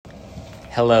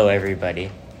Hello, everybody.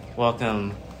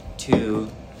 Welcome to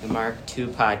the Mark II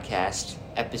podcast,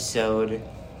 episode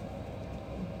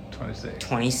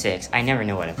 26. I never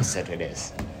know what episode it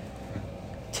is.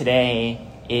 Today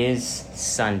is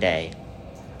Sunday,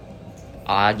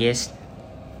 August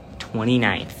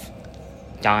 29th.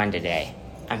 Dawn today.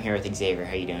 I'm here with Xavier.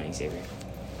 How you doing, Xavier?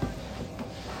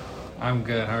 I'm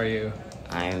good. How are you?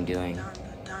 I am doing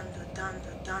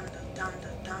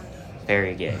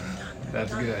very good.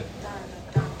 That's good.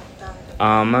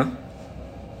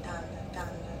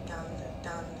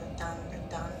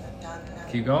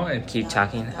 Keep going. Keep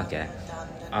talking? Okay.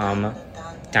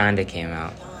 Donda came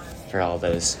out, for all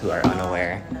those who are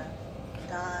unaware.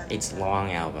 It's a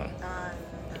long album.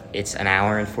 It's an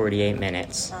hour and 48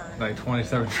 minutes. Like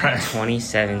 27 tracks.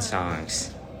 27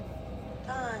 songs.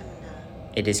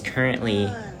 It is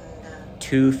currently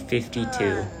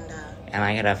 2:52, and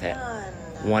I got up at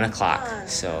 1 o'clock,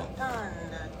 so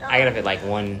I got up at like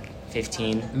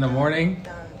 1:15. In the morning?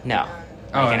 No,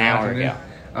 like an hour ago.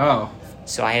 Oh.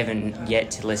 So I haven't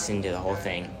yet to listen to the whole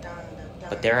thing,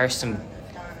 but there are some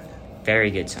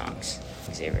very good songs,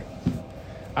 Xavier.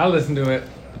 I listened to it.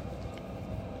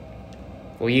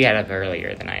 Well, you got up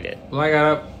earlier than I did. Well, I got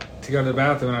up to go to the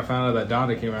bathroom and I found out that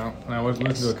Donda came out, and I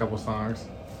listened to a couple songs.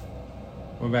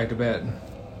 Went back to bed.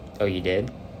 Oh, you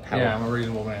did? How? Yeah, I'm a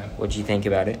reasonable man. What'd you think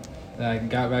about it? Then I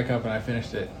got back up and I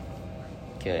finished it.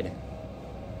 Good.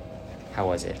 How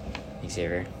was it,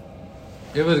 Xavier?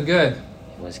 It was good.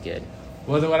 It was good.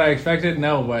 Was it what I expected?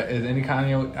 No, but is any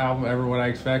Kanye album ever what I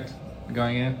expect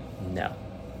going in? No.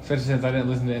 Especially since I didn't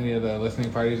listen to any of the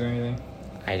listening parties or anything.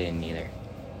 I didn't either.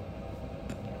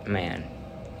 Man,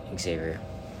 Xavier.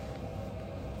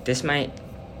 The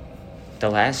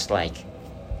last,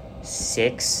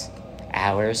 6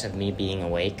 hours of me being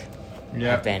awake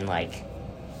have been,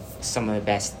 some of the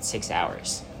best 6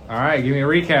 hours. All right, give me a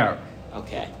recap.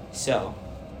 Okay, so,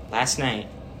 last night,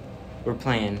 we're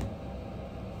playing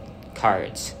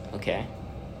cards, okay?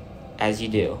 As you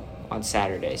do on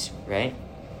Saturdays, right?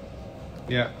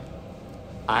 Yeah.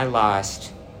 I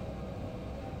lost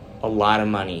a lot of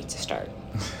money to start.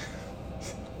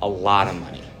 A lot of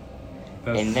money.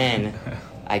 And then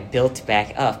I built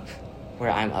back up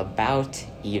where I'm about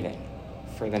even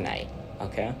for the night,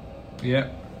 okay?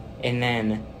 Yep. And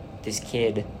then this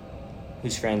kid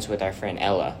who's friends with our friend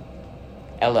Ella,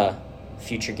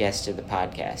 future guest of the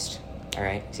podcast, all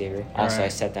right, Xavier? Also, right. I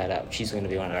set that up. She's going to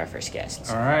be one of our first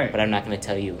guests. All right. But I'm not going to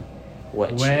tell you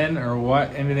when or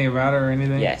what, anything about her or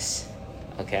anything? Yes.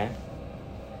 Okay.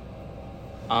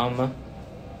 I'll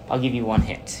give you one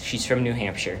hint. She's from New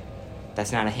Hampshire.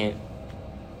 That's not a hint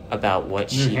about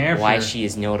why she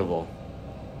is notable,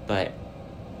 but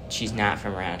she's not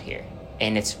from around here,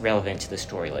 and it's relevant to the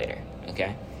story later.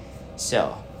 Okay.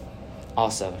 So,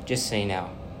 also, just so you know,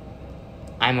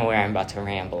 I'm aware I'm about to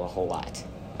ramble a whole lot.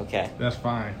 Okay. That's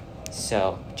fine.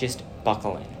 So just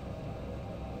buckle in.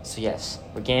 So yes,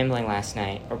 we're gambling last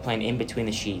night. We're playing In Between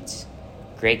the Sheets.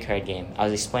 Great card game. I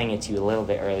was explaining it to you a little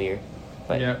bit earlier.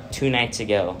 But 2 nights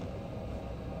ago,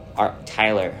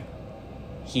 Tyler,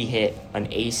 he hit an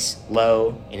ace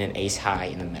low and an ace high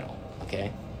in the middle,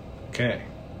 okay? Okay.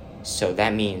 So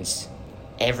that means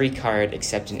every card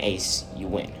except an ace, you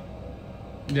win.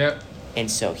 Yep. And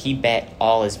so he bet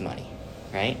all his money,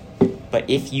 right? But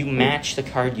if you match the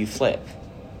card you flip,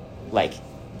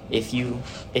 if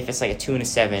it's like a 2 and a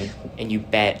 7 and you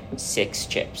bet 6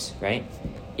 chips, right?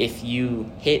 If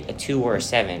you hit a 2 or a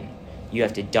 7, you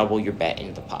have to double your bet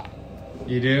into the pot.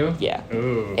 You do? Yeah.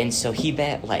 Ooh. And so he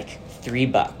bet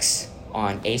 $3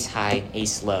 on ace high,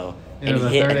 ace low, and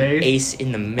he hit an ace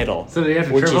in the middle. So did he have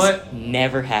to triple it? Which has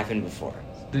never happened before.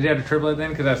 Did he have to triple it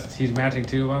then? Because he's matching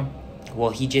 2 of them?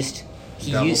 Well, he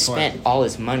spent all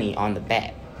his money on the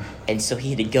bet. And so he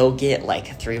had to go get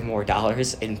 $3 more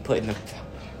and put in the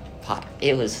pot.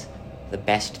 It was the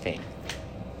best thing.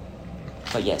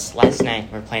 But yes, last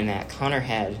night we were playing that.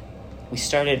 We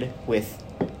started with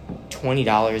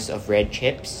 $20 of red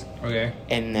chips. Okay.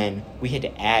 And then we had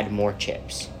to add more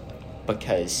chips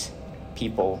because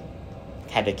people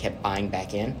had to keep buying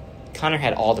back in. Connor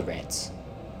had all the reds.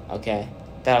 Okay?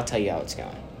 That'll tell you how it's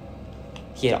going.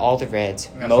 He had all the reds,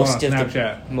 most of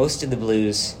the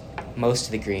blues, most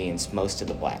of the greens, most of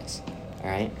the blacks. All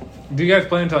right? Do you guys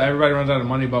play until everybody runs out of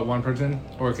money but one person?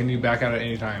 Or can you back out at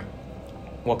any time?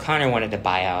 Well, Connor wanted to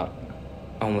buy out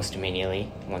almost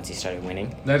immediately once he started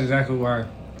winning. That's exactly why.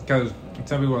 Because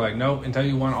some people were like, nope, until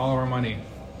you won all of our money,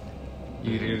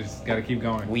 you just got to keep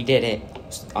going. We did it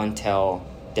until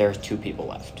there were 2 people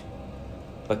left.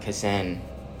 Because then,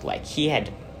 he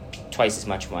had twice as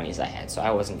much money as I had, so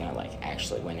I wasn't going to,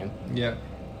 actually win him. Yeah.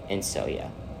 And so, yeah.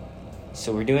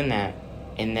 So we're doing that,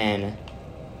 And then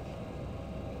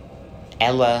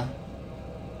Ella,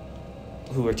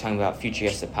 who we're talking about, future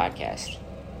guest of the podcast,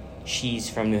 she's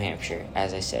from New Hampshire,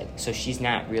 as I said. So she's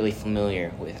not really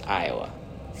familiar with Iowa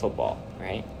football,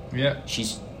 right? Yeah.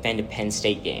 She's been to Penn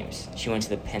State games. She went to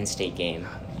the Penn State game.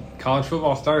 College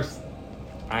football starts.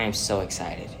 I am so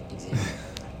excited.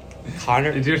 Connor.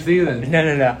 It's your season.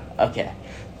 No. Okay.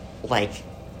 Like,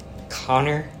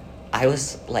 Connor, I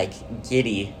was, like,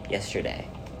 giddy yesterday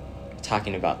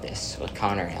talking about this with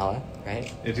Connor and Ella,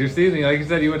 right? It's your season. Like you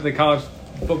said, you went to the College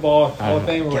Football Hall of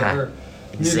Fame or whatever.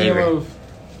 Museum of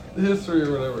History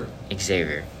or whatever.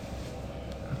 Xavier.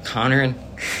 Connor and...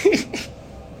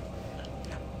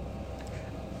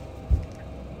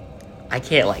 I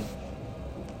can't, like,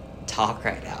 talk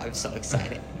right now. I'm so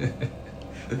excited.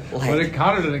 But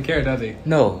Connor doesn't care, does he?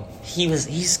 No. He was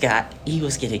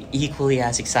getting equally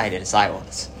as excited as I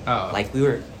was. Oh. Like, we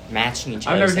were matching each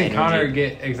other. I've never seen Connor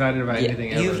get excited about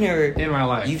anything ever in my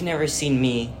life. You've never seen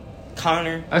me.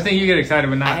 Connor... I've seen you get excited,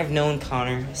 but not... I have known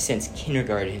Connor since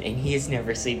kindergarten, and he has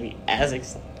never seen me as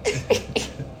excited.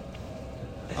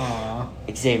 Aww.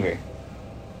 Xavier.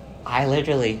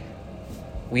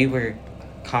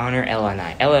 Connor, Ella, and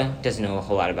I. Ella doesn't know a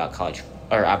whole lot about college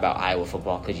or about Iowa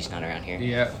football because she's not around here.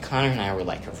 Yeah. Connor and I were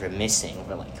like reminiscing.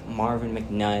 We're like Marvin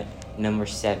McNutt, number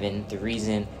 7. The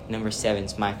reason number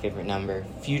 7's my favorite number.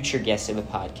 Future guest of the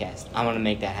podcast. I want to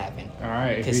make that happen. All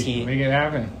right. Because make it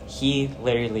happen. He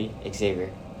literally,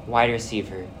 Xavier, wide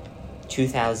receiver,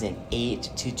 2008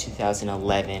 to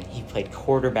 2011. He played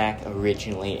quarterback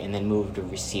originally and then moved to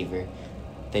receiver.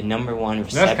 The number 1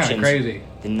 receptions. That's kind of crazy.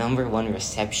 The number 1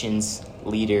 receptions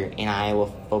leader in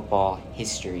Iowa football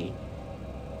history.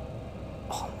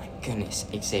 Oh my goodness,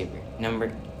 Xavier.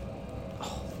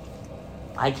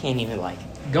 I can't even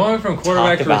going from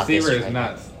quarterback to receiver is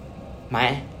nuts.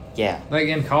 Yeah. Like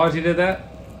in college, he did that.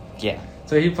 Yeah.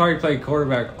 So he probably played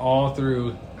quarterback all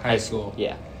through high school.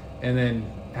 Yeah. And then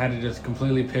had to just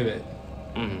completely pivot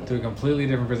to a completely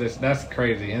different position. That's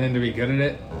crazy. And then to be good at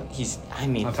it. On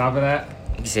top of that.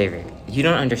 Xavier, you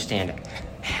don't understand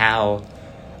how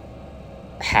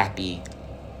happy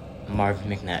Marvin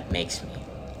McNutt makes me.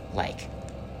 Like,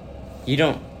 I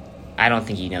don't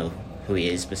think you know who he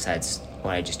is besides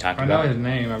what I just talked about. I know his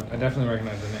name. I definitely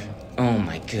recognize the name. Oh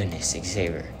my goodness,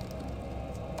 Xavier.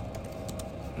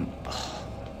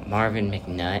 Marvin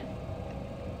McNutt.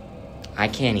 I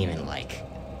can't even,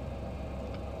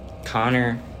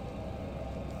 Connor,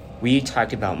 we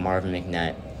talked about Marvin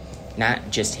McNutt.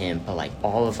 Not just him, but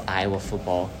all of Iowa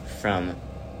football from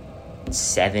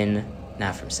 1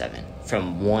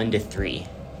 to 3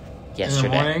 yesterday.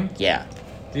 In the morning? Yeah.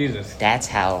 Jesus. That's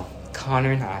how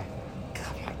Connor and I,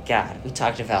 oh my God, we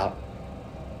talked about,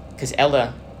 because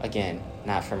Ella, again,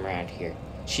 not from around here,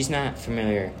 she's not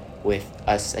familiar with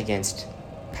us against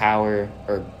power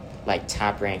or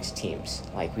top-ranked teams.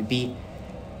 We beat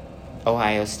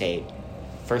Ohio State.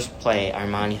 First play,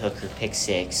 Armani Hooker, pick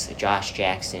 6. Josh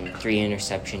Jackson,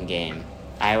 3-interception game.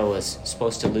 Iowa was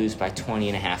supposed to lose by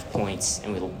 20.5 points,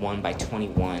 and we won by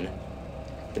 21.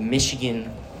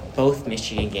 Both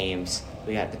Michigan games,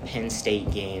 we got the Penn State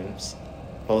games,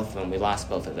 both of them, we lost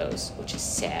both of those, which is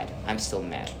sad. I'm still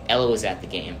mad. Ella was at the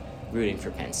game, rooting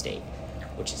for Penn State,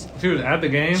 which is... She was at the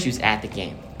game? She was at the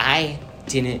game. I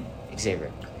didn't...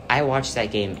 Xavier, I watched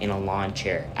that game in a lawn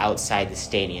chair outside the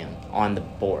stadium on the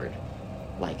board.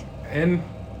 In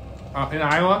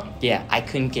Iowa? Yeah, I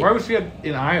couldn't get... Why was she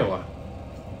in Iowa?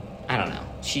 I don't know.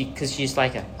 Because she's I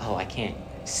can't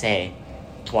say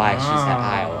why she's at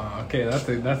Iowa. Okay,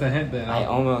 that's a hint then.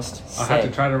 I'll have to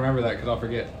try to remember that because I'll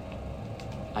forget.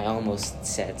 I almost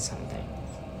said something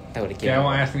that would have given. Okay, I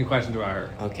won't ask any questions about her.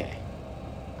 Okay.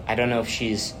 I don't know if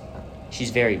she's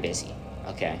very busy.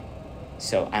 Okay.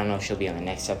 So I don't know if she'll be on the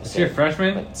next episode. Is she a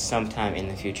freshman? But sometime in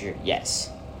the future, yes.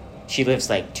 She lives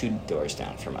 2 doors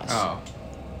down from us. Oh.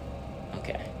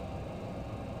 Okay.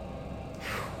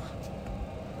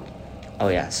 Oh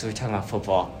yeah, so we're talking about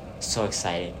football. So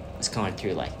excited. I was going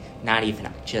through not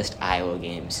even just Iowa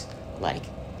games,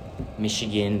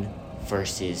 Michigan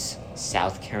versus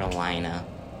South Carolina.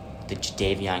 The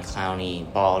Jadeveon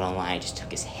Clowney ball online just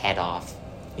took his head off.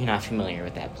 You're not familiar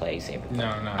with that play, Xavier? No.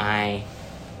 I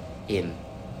am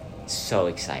so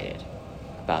excited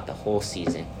about the whole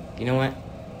season. You know what,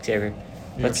 Xavier?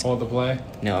 Let's pull the play.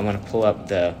 No, I'm gonna pull up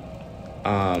the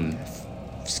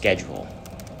schedule.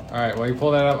 All right. While you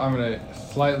pull that up, I'm gonna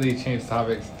slightly change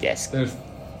topics. Yes. There's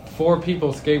 4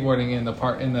 people skateboarding in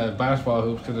the basketball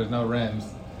hoops because there's no rims.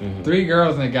 Mm-hmm. 3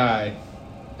 girls and a guy,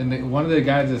 and one of the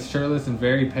guys is shirtless and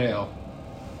very pale,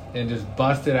 and just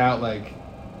busted out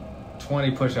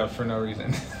 20 push-ups for no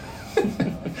reason.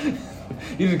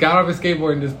 He just got off his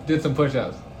skateboard and just did some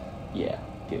push-ups. Yeah,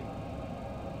 dude.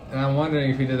 And I'm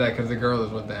wondering if he did that because the girl was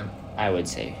with them. I would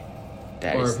say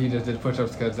that or if he just did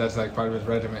push-ups because that's like part of his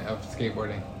regimen of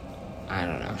skateboarding. I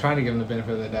don't know. I'm trying to give him the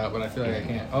benefit of the doubt, but I feel like I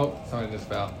can't. Oh, somebody just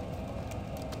fell.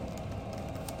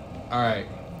 Alright,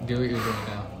 do what you're doing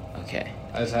now. Okay.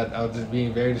 I was just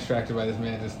being very distracted by this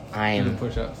man just doing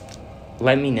push-ups.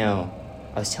 Let me know.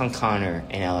 I was telling Connor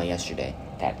and Ella yesterday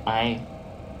that I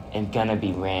am gonna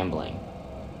be rambling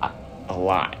a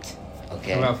lot.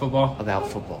 Okay. About football.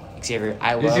 Xavier,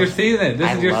 It's your season.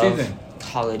 This is your season.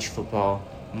 College football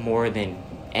more than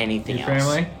anything your else.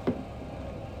 Family.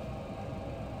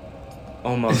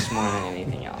 Almost more than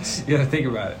anything else. You gotta think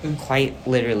about it. Quite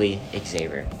literally,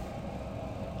 Xavier.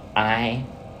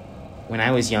 When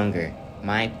I was younger,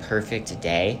 my perfect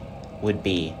day would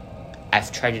be,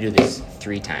 I've tried to do this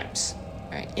 3 times,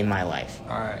 right, in my life.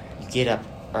 All right. You get up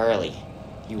early.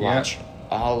 You watch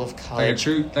all of college.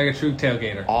 Like a true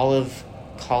tailgater. All of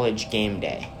college game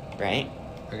day, right?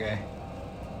 Okay.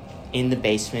 In the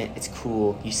basement, it's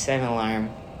cool. You set an alarm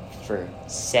for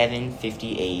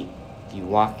 7:58. You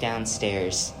walk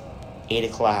downstairs. 8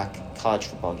 o'clock, college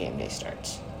football game day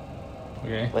starts.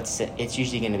 Okay. Let's say it's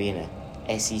usually going to be in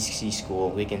a SEC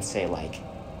school. We can say like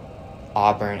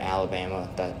Auburn, Alabama,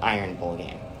 the Iron Bowl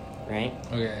game, right?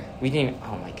 Okay. We didn't.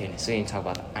 Oh my goodness, we didn't talk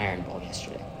about the Iron Bowl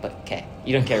yesterday. But okay,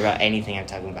 you don't care about anything I'm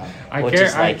talking about.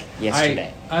 Just like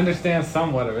yesterday. I understand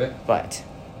somewhat of it. But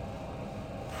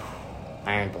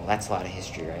Iron Bowl, that's a lot of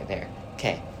history right there.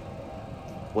 Okay,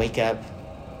 wake up,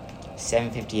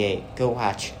 7:58. Go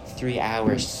watch 3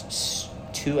 hours,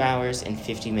 2 hours and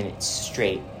 50 minutes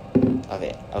straight of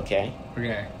it. Okay.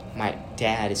 Okay. My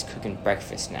dad is cooking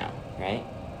breakfast now, right?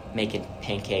 Making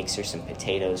pancakes or some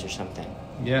potatoes or something.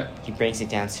 Yep. He brings it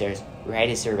downstairs right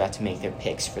as they're about to make their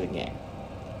picks for the game.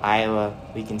 Iowa,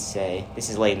 we can say, this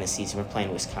is late in the season, we're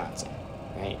playing Wisconsin,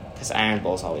 right? Because Iron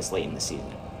Bowl's always late in the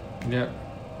season. Yep.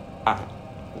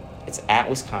 It's at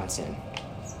Wisconsin,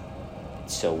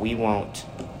 so we won't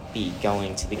be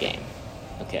going to the game,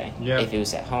 okay? Yep. If it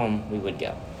was at home, we would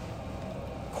go.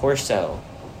 Corso,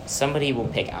 somebody will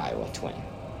pick Iowa to win.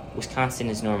 Wisconsin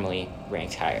is normally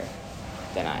ranked higher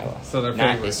than Iowa. So they're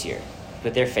not favored. this year,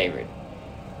 but they're favored.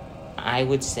 I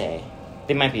would say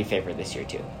they might be favored this year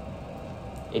too.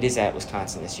 It is at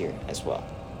Wisconsin this year as well.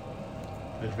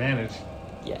 Advantage.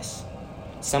 Yes.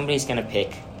 Somebody's gonna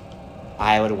pick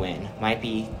Iowa to win. Might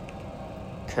be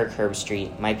Kirk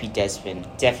Herbstreit. Might be Desmond.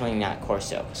 Definitely not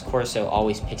Corso, because Corso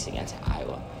always picks against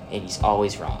Iowa, and he's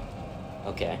always wrong.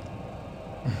 Okay.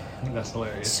 That's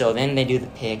hilarious. So then they do the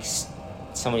picks.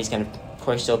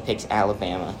 Corso picks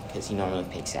Alabama, because he normally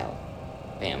picks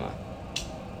Alabama.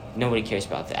 Nobody cares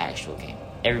about the actual game.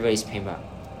 Everybody's paying about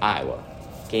Iowa.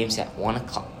 Game's at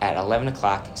 11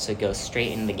 o'clock, so it goes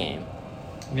straight into the game.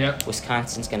 Yep.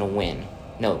 Wisconsin's gonna win.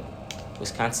 No,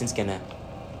 Wisconsin's gonna.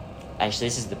 Actually,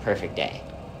 this is the perfect day.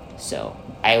 So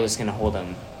Iowa's gonna hold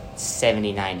them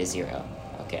 79-0.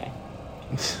 Okay.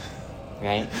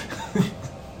 Right.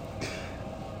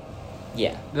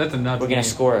 Yeah. That's enough. We're going to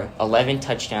score 11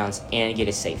 touchdowns and get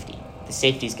a safety. The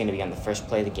safety is going to be on the first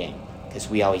play of the game because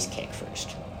we always kick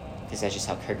first. Because that's just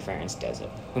how Kirk Ferentz does it.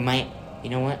 We might, you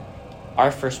know what?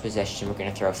 Our first possession, we're going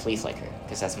to throw a flea flicker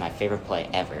because that's my favorite play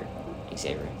ever,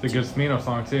 Xavier. It's a good Smino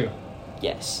song, too.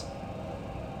 Yes.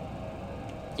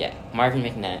 Yeah. Marvin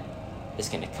McNutt is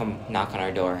going to come knock on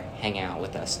our door, hang out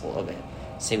with us a little bit,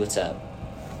 say what's up.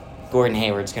 Gordon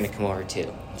Hayward's going to come over,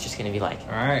 too. It's just going to be like...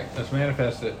 All right, let's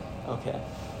manifest it. Okay.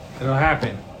 It'll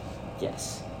happen.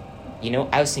 Yes. You know,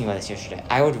 I was thinking about this yesterday.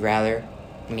 I would rather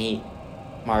meet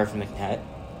Marvin McNutt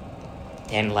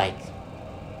than, like,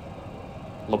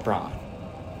 LeBron.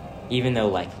 Even though,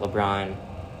 like, LeBron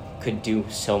could do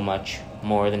so much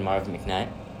more than Marvin McNutt.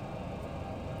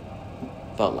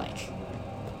 But, like,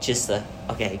 just the...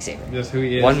 Okay, Xavier. Just who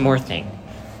he is. One more thing.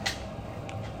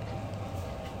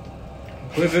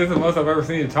 This is the most I've ever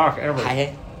seen you talk ever.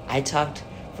 I talked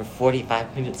for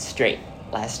 45 minutes straight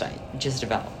last night. Just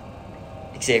about.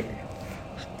 Xavier,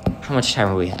 how much time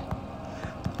are we at?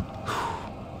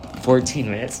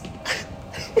 14 minutes.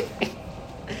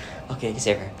 Okay,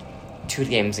 Xavier. 2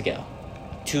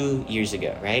 years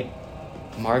ago, right?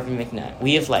 Marvin McNutt.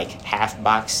 We have like half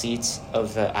box seats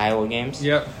of the Iowa games.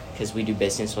 Yep. Because we do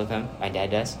business with them. My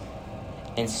dad does.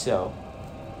 And so,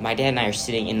 my dad and I are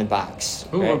sitting in the box.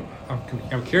 Ooh, right?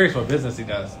 I'm curious what business he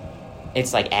does.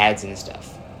 It's like ads and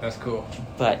stuff. That's cool.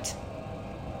 But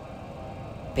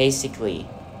basically,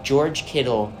 George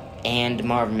Kittle and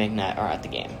Marvin McNutt are at the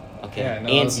game. Okay. Yeah, I know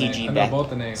and I know both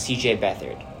the names. CJ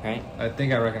Beathard, right? I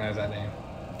think I recognize that name.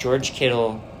 George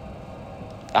Kittle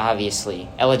obviously,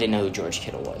 Ella didn't know who George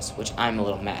Kittle was, which I'm a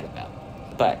little mad about.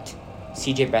 But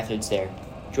C.J. Beathard's there.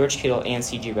 George Kittle and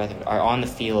C.J. Beathard are on the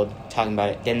field talking about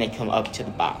it. Then they come up to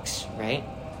the box, right?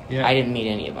 Yeah. I didn't meet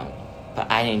any of them,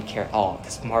 but I didn't care at all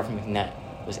because Marvin McNutt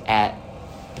was at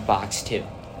the box too,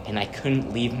 and I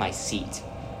couldn't leave my seat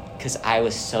because I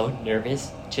was so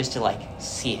nervous just to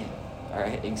see him. All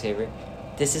right, Xavier,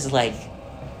 this is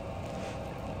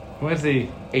What's he?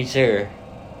 Xavier.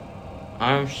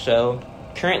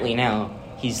 Currently now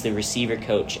he's the receiver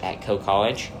coach at Coe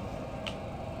College,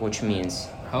 which means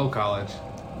College.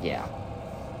 Yeah.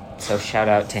 So shout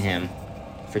out to him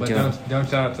for doing. Don't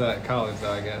shout out to that college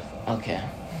though, I guess. Okay.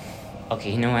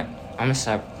 You know what? I'm gonna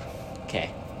stop. Okay,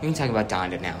 we can talk about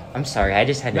Donda now. I'm sorry, I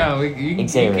just had to. No, you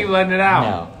keep letting it out.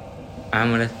 No,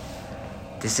 I'm gonna.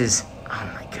 This is.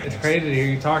 Oh my goodness. It's crazy to hear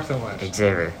you talk so much.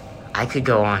 Xavier, I could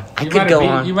go on.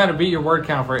 You might have beat your word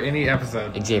count for any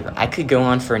episode. Xavier, I could go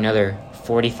on for another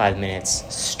 45 minutes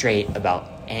straight about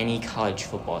any college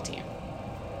football team.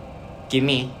 Give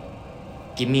me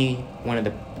one of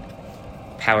the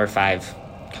Power 5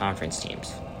 conference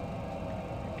teams,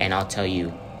 and I'll tell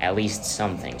you at least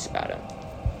some things about them.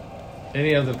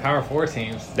 Any of the Power 4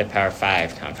 teams? The Power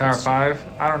 5 conference. Power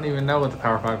 5? I don't even know what the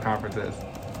Power 5 conference is.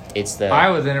 It's the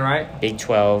Iowa's in it, right? Big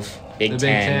 12, Big 10,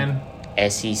 Big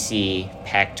 10, SEC,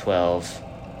 Pac-12,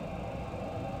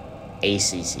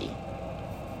 ACC.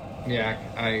 Yeah,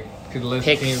 I could list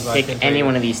pick, teams. Pick any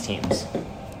one of these teams.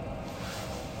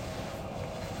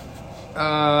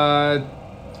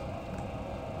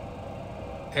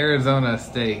 Arizona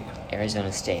State.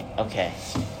 Arizona State. Okay.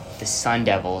 The Sun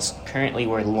Devils, currently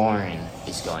where Lauren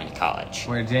is going to college.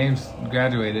 Where James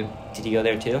graduated. Did he go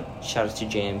there too? Shout out to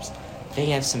James. They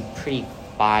have some pretty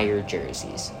fire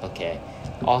jerseys. Okay.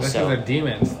 Also, they're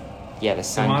demons. Yeah, the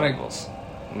Sun Demonic, Devils.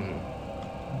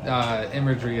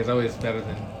 Imagery is always better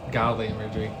than godly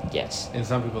imagery. Yes. In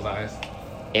some people's eyes.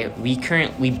 We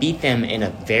beat them in a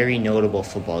very notable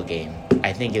football game.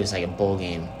 I think it was like a bowl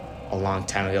game a long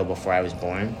time ago before I was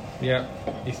born. Yeah.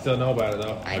 You still know about it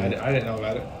though. I didn't know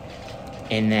about it.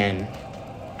 And then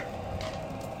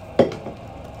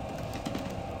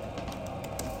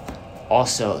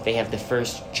also they have the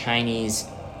first Chinese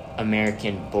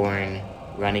American born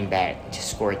running back to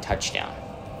score a touchdown.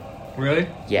 Really?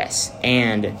 Yes.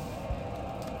 And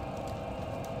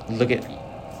look at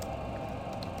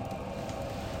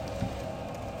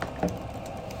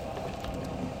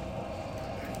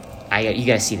you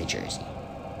gotta see the jersey.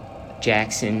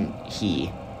 Jackson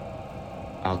He.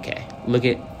 Okay. Look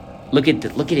at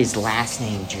his last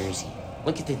name jersey.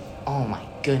 Look at the. Oh my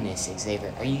goodness,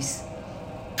 Xavier. Are you?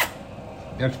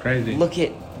 That's crazy. Look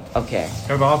at. Okay.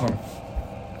 That's awesome.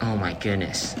 Oh my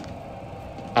goodness.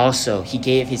 Also, he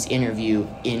gave his interview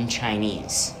in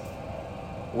Chinese,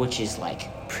 which is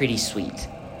pretty sweet.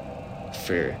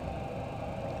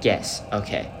 Yes.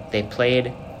 Okay. They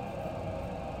played.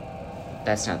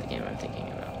 That's not the game I'm thinking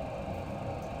about.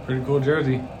 Pretty cool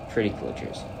jersey.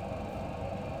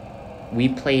 We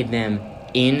played them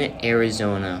in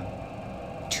Arizona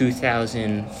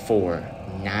 2004.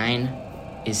 9,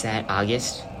 is that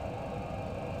August?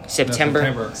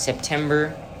 September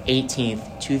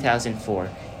 18th, 2004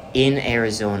 in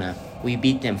Arizona. We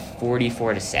beat them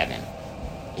 44-7.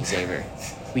 Xavier.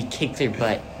 We kicked their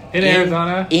butt. In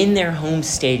Arizona? In their home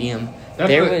stadium.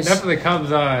 That's what the Cubs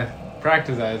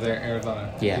practice at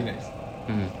Arizona. Yeah.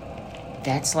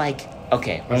 That's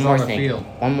okay, one more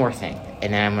thing.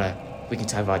 And then we can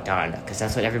talk about Donda, because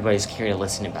that's what everybody's here to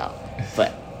listen about.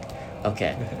 But,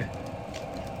 okay.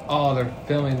 Oh, they're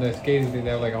filming the skating thing.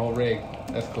 They have a whole rig.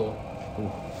 That's cool.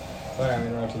 Ooh. Sorry, I'm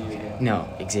interrupting you again. No,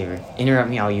 Xavier. Interrupt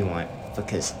me all you want,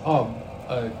 because...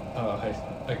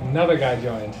 another guy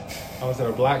joined. I almost said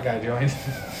a black guy joined.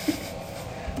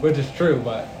 Which is true,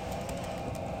 but...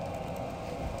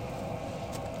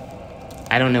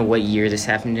 I don't know what year this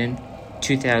happened in.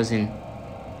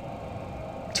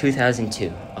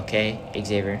 2002, okay,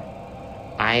 Xavier?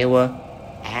 Iowa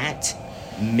at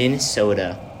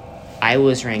Minnesota. Iowa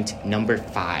was ranked number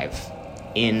 5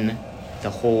 in the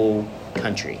whole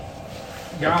country.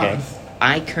 Okay?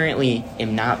 I currently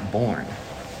am not born,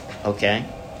 okay?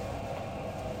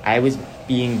 I was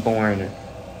being born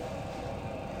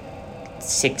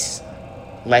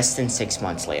less than 6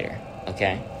 months later,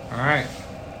 okay? All right.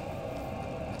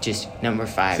 Just number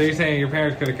 5. So you're saying your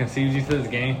parents could have conceived you to this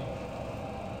game?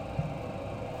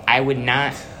 I would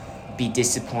not be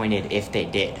disappointed if they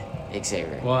did,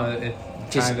 Xavier. Well, it's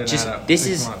this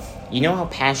is months. You know how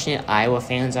passionate Iowa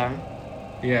fans are?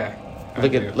 Yeah.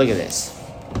 Look at this.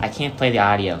 I can't play the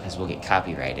audio because we'll get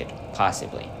copyrighted,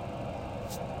 possibly.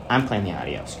 I'm playing the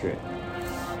audio. Screw it.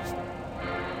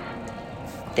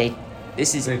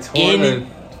 This is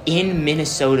in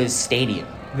Minnesota's stadium.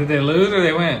 Did they lose or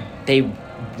they win? They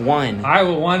won.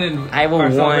 Iowa won, and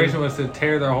our celebration was to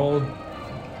tear their whole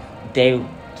field.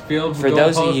 For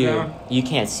those of you, down. You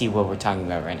can't see what we're talking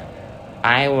about right now.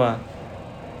 Iowa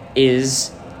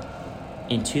is,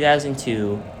 in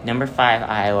 2002, number 5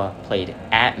 Iowa played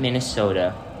at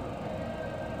Minnesota.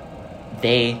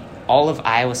 All of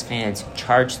Iowa's fans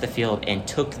charged the field and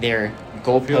took their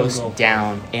goalpost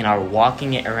down and are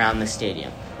walking it around the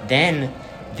stadium. Then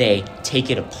they take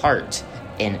it apart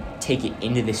and take it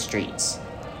into the streets,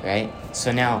 right?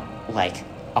 So now, like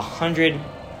 100,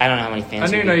 I don't know how many fans. I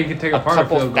didn't know you could take apart a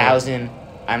couple thousand.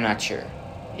 I'm not sure.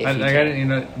 I didn't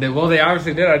know. Well, they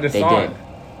obviously did. I just saw it.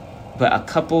 But a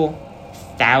couple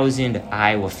thousand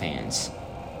Iowa fans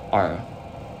are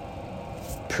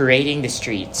parading the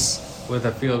streets with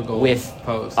a field goal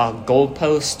post. A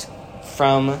goalpost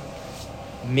from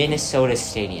Minnesota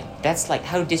Stadium. That's like,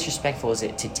 how disrespectful is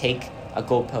it to take a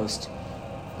goalpost,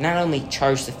 not only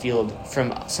charge the field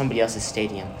from somebody else's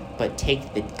stadium, but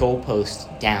take the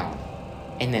goalpost down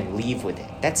and then leave with it?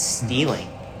 That's stealing.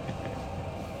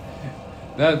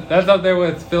 That's up there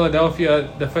with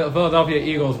the Philadelphia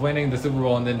Eagles winning the Super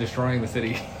Bowl and then destroying the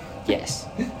city. Yes.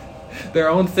 Their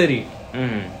own city.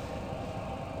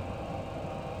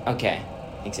 Okay,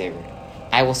 Xavier.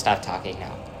 I will stop talking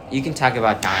now. You can talk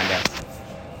about Donda.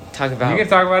 You can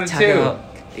talk about it too.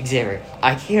 Xavier,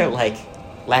 I can't,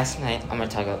 last night, I'm going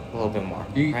to talk a little bit more.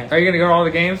 Right? Are you going to go to all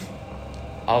the games?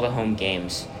 All the home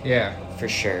games. Yeah. For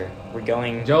sure. We're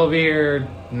going... Joe will be here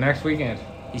next weekend.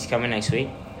 He's coming next week?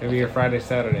 He'll be here Friday,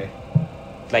 Saturday.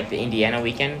 Like the Indiana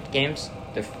weekend games?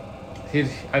 I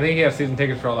think he has season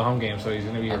tickets for all the home games, so he's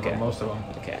going to be here for most of them.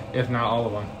 Okay. If not all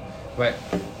of them. But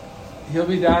he'll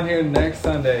be down here next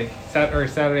Sunday,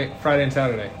 Friday and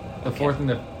Saturday. The 4th and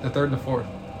the 3rd and the 4th.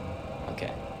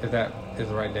 Okay. If that is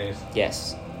the right days.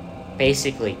 Yes.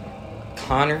 Basically,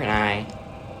 Connor and I,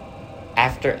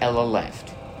 after Ella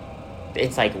left,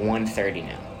 it's like 1:30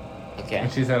 now. Okay.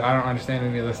 And she said, I don't understand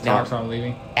any of this talk, so I'm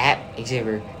leaving. At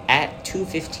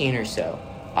 2:15 or so,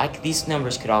 these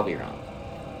numbers could all be wrong.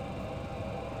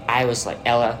 I was like,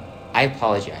 Ella, I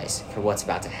apologize for what's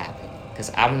about to happen,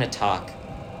 because I'm going to talk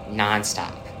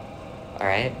nonstop. All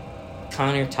right?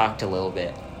 Connor talked a little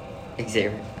bit.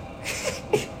 Xavier,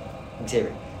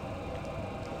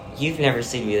 you've never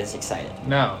seen me this excited.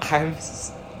 No. I can't,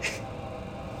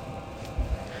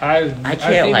 I've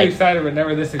seen you excited, but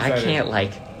never this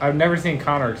excited. I've never seen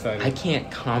Connor excited. I can't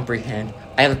comprehend.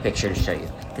 I have a picture to show you.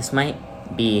 This might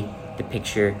be the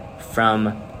picture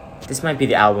from... This might be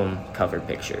the album cover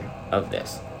picture of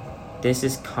this. This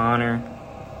is Connor.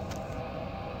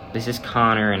 This is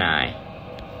Connor and I.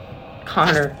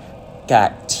 Connor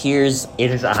got tears in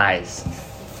his eyes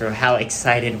from how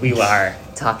excited we were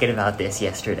talking about this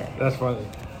yesterday. That's funny.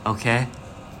 Okay?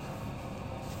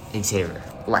 Xavier,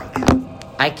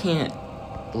 I can't,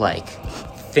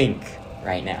 think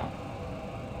right now.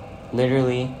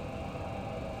 Literally.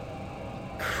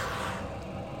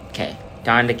 Okay,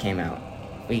 Donda came out.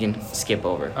 We can skip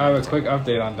over. I have a quick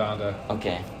update on Donda.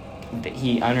 Okay.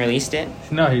 He unreleased it?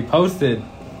 No, he posted.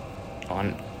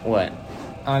 On what?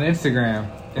 On Instagram.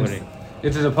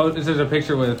 It's just a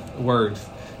picture with words.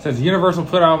 It says, Universal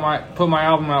put my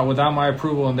album out without my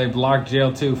approval, and they blocked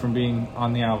Jail 2 from being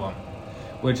on the album,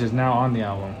 which is now on the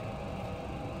album.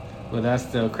 But that's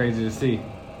still crazy to see.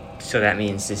 So that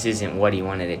means this isn't what he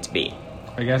wanted it to be.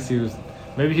 I guess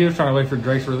maybe he was trying to wait for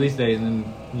Drake's release date, and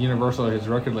then Universal, his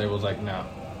record label, was like, no.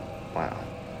 Wow.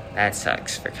 That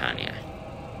sucks for Kanye.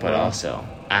 But also,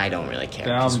 I don't really care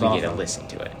because we get to listen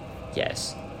to it.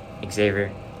 Yes.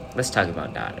 Xavier, let's talk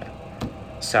about Donda.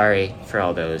 Sorry for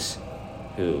all those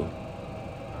who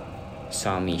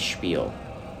saw me spiel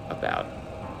about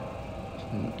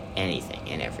anything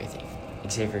and everything.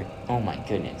 Xavier, oh my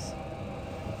goodness.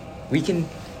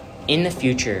 In the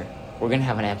future, we're going to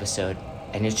have an episode,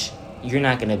 and you're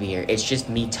not going to be here. It's just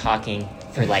me talking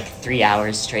for 3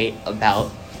 hours straight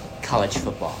about college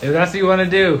football. If that's what you want to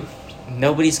do.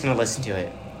 Nobody's going to listen to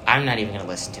it. I'm not even going to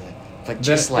listen to it. But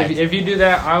if you do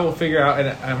that, I will figure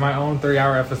out my own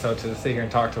 3-hour episode to sit here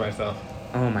and talk to myself.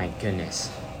 Oh my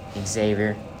goodness.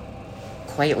 Xavier,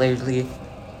 quite literally,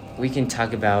 we can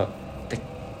talk about the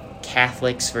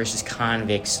Catholics versus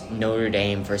convicts, Notre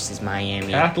Dame versus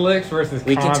Miami. Catholics versus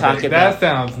convicts. Can talk about... That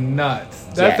sounds nuts.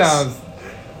 That sounds...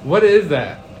 What is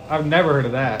that? I've never heard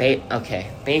of that. Okay,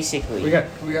 basically... We got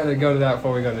to go to that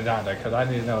before we go to Donda, because I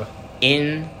need to know.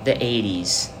 In the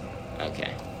 80s...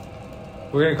 Okay.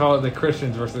 We're going to call it the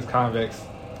Christians versus convicts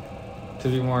to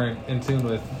be more in tune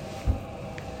with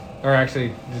Or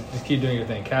actually, just keep doing your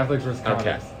thing. Catholics versus convicts.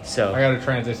 Okay, so... I got to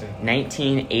transition.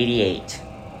 1988,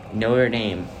 Notre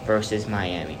Dame versus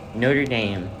Miami. Notre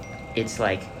Dame, it's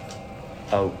like...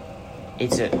 Oh,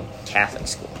 it's a Catholic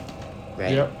school,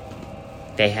 right? Yep.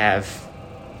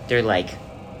 They're like...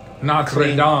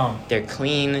 Notre Dame. They're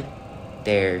clean.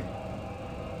 They're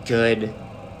good.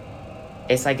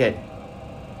 It's like a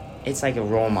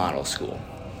role model school.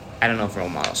 I don't know if role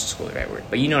model is school the right word,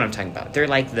 but you know what I'm talking about. They're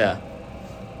like the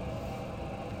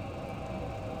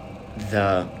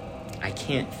I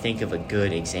can't think of a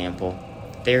good example.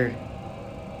 They're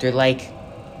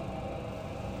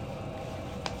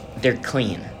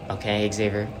clean, okay,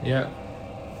 Xavier? Yeah.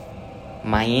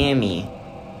 Miami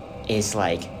is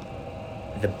like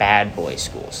the bad boy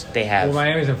schools. They have... Well,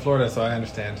 Miami's in Florida, so I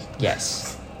understand.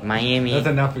 Yes. Miami... That's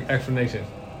enough explanation.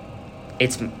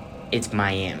 It's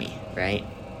Miami, right?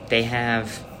 They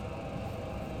have...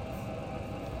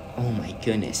 Oh my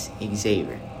goodness,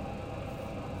 Xavier.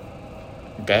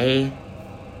 They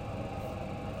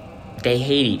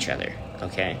hate each other,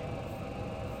 okay?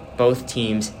 Both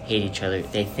teams hate each other.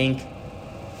 They think...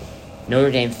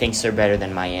 Notre Dame thinks they're better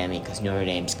than Miami because Notre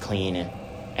Dame's clean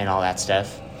and all that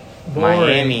stuff. Boring.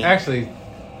 Miami... Actually...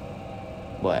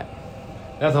 What?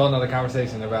 That's a whole nother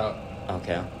conversation about...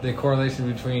 Okay. The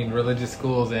correlation between religious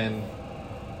schools and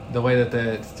the way that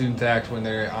the students act when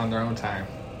they're on their own time.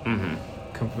 Mm-hmm.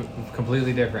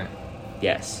 Completely different.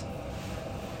 Yes.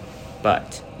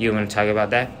 But, you want to talk about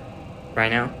that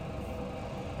right now?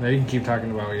 No, you can keep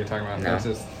talking about what you're talking about. No.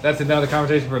 That's another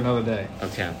conversation for another day.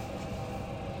 Okay.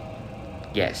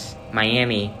 Yes.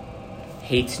 Miami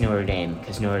hates Notre Dame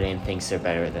because Notre Dame thinks they're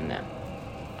better than them.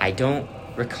 I don't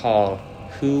recall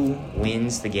who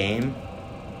wins the game,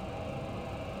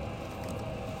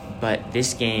 but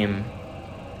this game...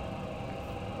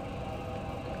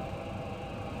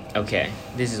 Okay,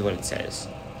 this is what it says.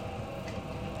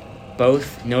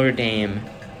 Both Notre Dame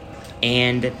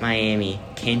and Miami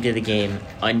came to the game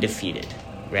undefeated,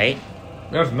 right?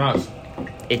 That's nuts.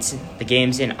 The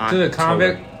game's in October. To the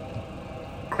convict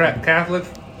Catholic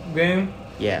game?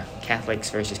 Yeah, Catholics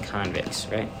versus convicts,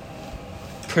 right?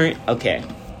 Okay.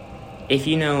 If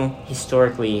you know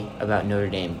historically about Notre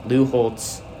Dame, Lou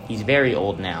Holtz, he's very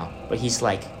old now, but he's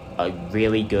like a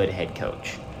really good head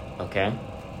coach, okay?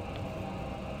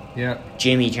 Yeah.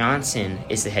 Jimmy Johnson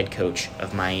is the head coach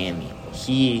of Miami.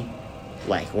 He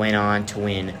went on to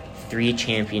win 3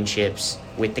 championships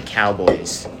with the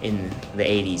Cowboys in the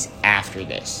 80s after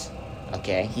this.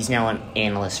 Okay? He's now an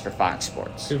analyst for Fox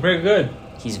Sports. He's pretty good.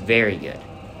 He's very good.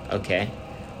 Okay?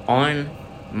 On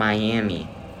Miami,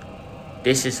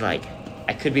 this is I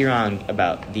could be wrong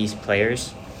about these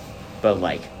players, but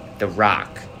The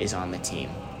Rock is on the team.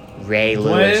 Ray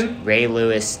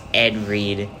Lewis, Ed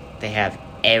Reed, they have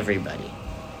everybody.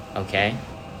 Okay?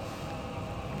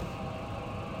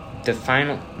 The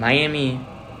final... Miami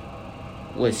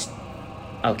was...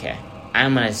 Okay.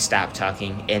 I'm going to stop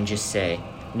talking and just say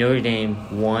Notre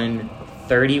Dame won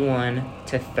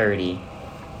 31-30.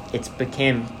 It's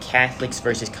became Catholics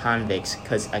versus convicts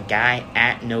because a guy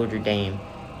at Notre Dame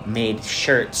made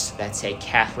shirts that say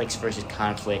Catholics versus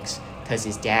convicts because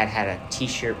his dad had a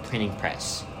t-shirt printing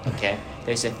press. Okay?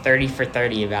 There's a 30 for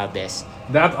 30 about this.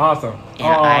 That's awesome. And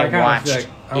I watched.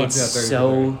 It's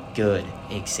so good,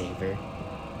 Xavier.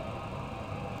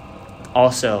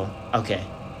 Also, okay,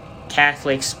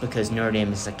 Catholics because Notre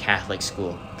Dame is a Catholic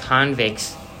school.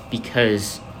 Convicts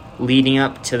because leading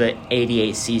up to the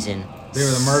 88 season, they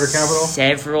were the murder capital?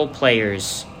 Several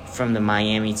players from the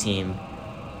Miami team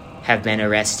have been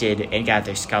arrested and got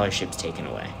their scholarships taken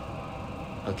away.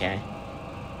 Okay?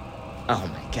 Oh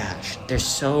my gosh.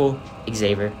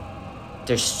 Xavier,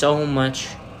 there's so much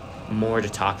more to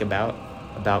talk about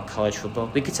college football.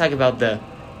 We could talk about the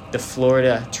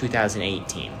Florida 2008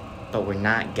 team, but we're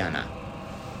not gonna.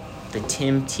 The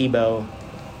Tim Tebow.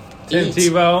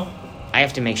 I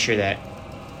have to make sure that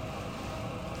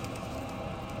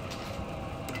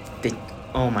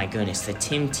oh my goodness, the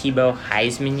Tim Tebow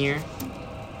Heisman year.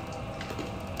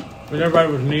 When everybody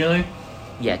was kneeling?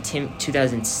 Yeah,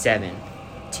 2007.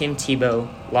 Tim Tebow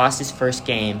lost his first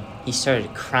game. He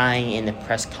started crying in the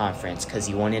press conference because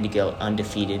he wanted to go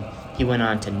undefeated. He went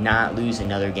on to not lose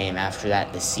another game after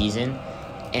that this season.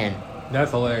 And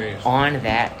that's hilarious. On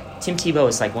that, Tim Tebow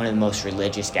is one of the most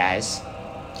religious guys.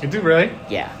 Is he really?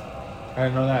 Yeah. I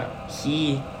didn't know that.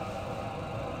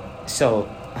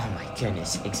 Oh my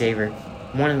goodness, Xavier,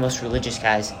 one of the most religious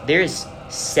guys. There's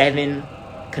 7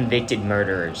 convicted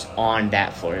murderers on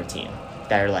that Florida team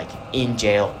that are in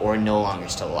jail or no longer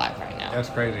still alive right now. That's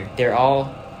crazy. They're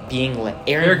all being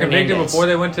they were convicted before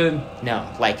they went to... No,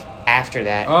 after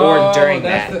that or during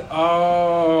that.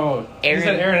 You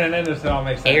said Aaron Hernandez, that all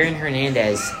makes sense. Aaron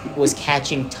Hernandez was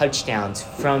catching touchdowns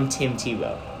from Tim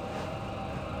Tebow.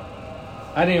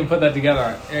 I didn't even put that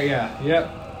together. Yep.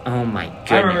 Oh my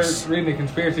goodness. I remember reading a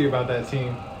conspiracy about that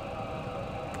team.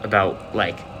 About,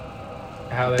 like,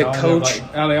 how they the all coach.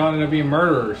 How they all ended up being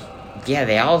murderers.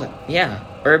 Yeah.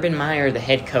 Urban Meyer, the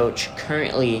head coach,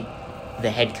 currently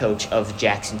the head coach of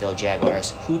Jacksonville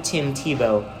Jaguars, who Tim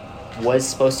Tebow was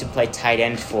supposed to play tight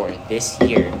end for this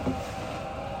year.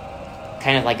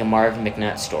 Kind of like a Marvin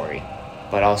McNutt story.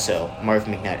 But also,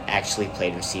 Marvin McNutt actually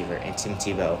played receiver, and Tim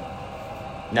Tebow,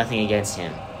 nothing against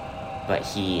him, but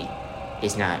he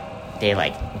is not, they,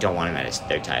 like, don't want him as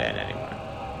their tight end anymore.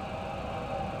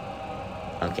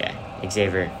 Okay,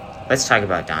 Xavier, let's talk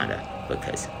about Donda,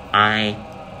 because I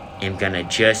am gonna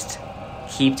just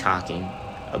keep talking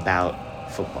about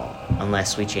football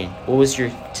unless we change. What was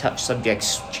your subject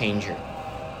changer?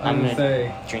 I'm gonna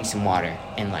say drink some water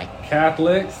and, like,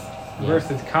 Catholics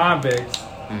versus convicts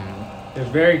is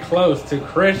very close to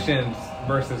Christians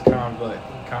versus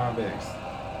convicts.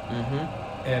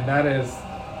 And that is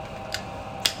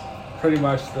pretty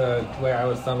much the way I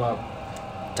would sum up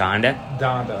Donda.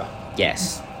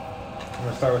 Yes. I'm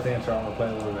going to start with the intro. I'm going to play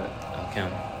a little bit. Okay.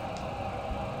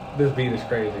 This beat is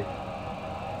crazy.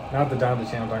 Not the Donda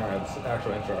channel, I'm talking about the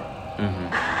actual intro.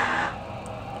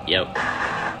 Yep.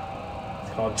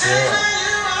 It's called Jail.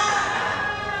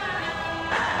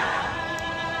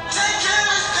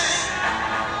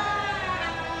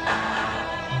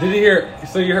 Did you hear?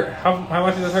 So you heard how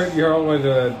much of this hurt? You heard all the way to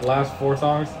the last 4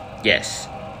 songs? Yes.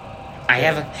 I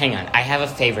have a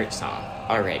favorite song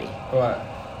already. What?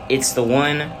 It's the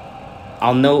one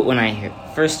I'll note when I hear.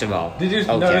 First of all, did you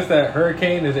notice that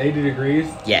Hurricane is 80 degrees?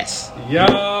 Yes. Yo,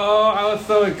 I was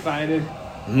so excited.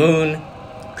 Moon,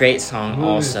 great song. Moon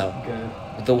also is good.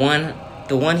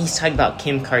 The one he's talking about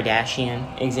Kim Kardashian,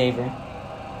 Xavier,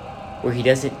 where he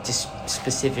doesn't just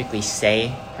specifically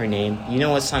say her name. You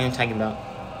know what song I'm talking about?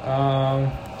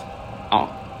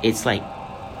 It's like.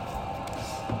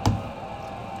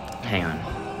 Hang on.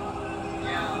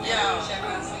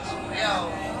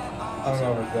 I don't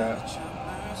know if it's that.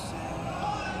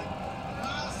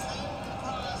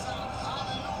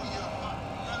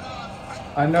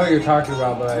 I know what you're talking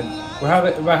about, but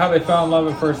how they fell in love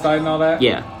at first sight and all that.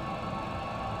 Yeah.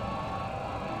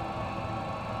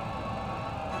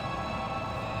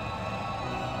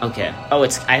 Okay. Oh, I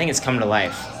think it's Come to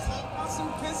Life.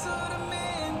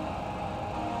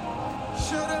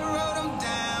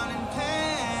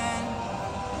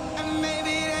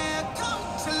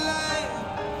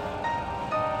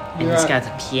 And it's got the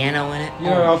piano in it. You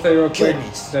know what I'll say real quick?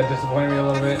 Goodness. That disappointed me a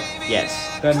little bit?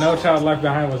 Yes. That No Child Left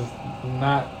Behind was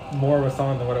not more of a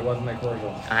song than what it was in that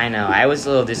commercial. I know. I was a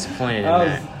little disappointed in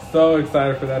that. I was so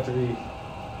excited for that to be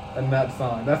a nut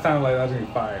song. That sounded like that was going to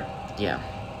be fire. Yeah.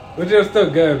 Which it was still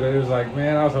good, but it was like,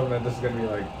 man, I was hoping that this was going to be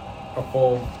like a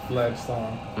full-fledged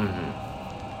song.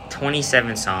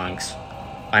 27 songs.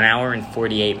 An hour and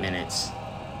 48 minutes.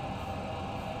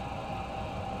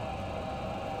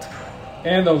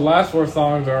 And those last 4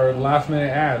 songs are last-minute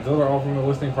ads. Those are all from the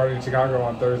listening party in Chicago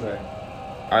on Thursday.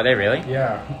 Are they really?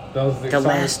 Yeah. Those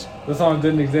songs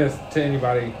didn't exist to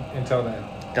anybody until then.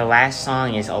 The last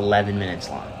song is 11 minutes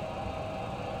long.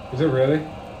 Is it really?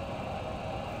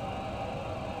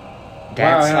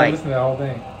 That's wow, I listened to that whole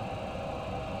thing.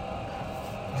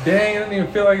 Dang, it didn't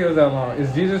even feel like it was that long.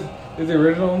 Is the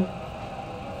original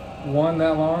one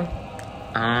that long?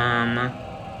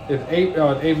 It's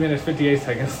 8 minutes 58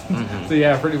 seconds. So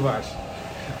yeah, pretty much.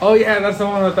 Oh yeah, that's the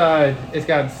one with it's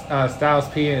got Styles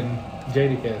P and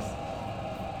Jadakiss.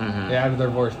 They added their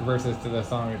verses to the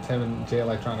song. It's him and Jay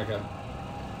Electronica.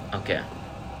 Okay.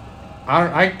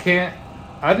 I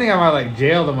think I might like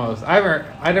Jail the most. I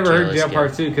never heard Jail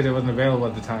Part 2 because it wasn't available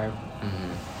at the time.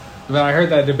 But I heard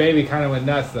that DaBaby kind of went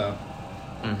nuts though.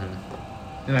 And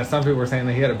that some people were saying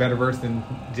that he had a better verse than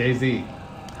Jay-Z.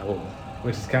 Oh.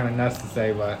 Which is kind of nuts to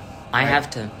say, but I have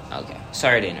to. Okay,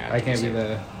 sorry to interrupt. I can't be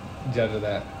the judge of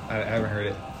that. I haven't heard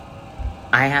it.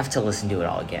 I have to listen to it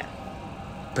all again.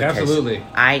 Absolutely.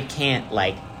 I can't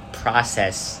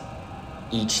process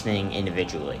each thing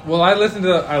individually. Well, I listened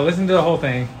to the whole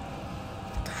thing,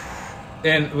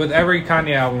 and with every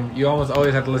Kanye album, you almost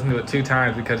always have to listen to it 2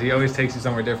 times because he always takes you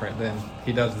somewhere different than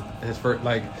he does his first.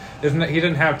 He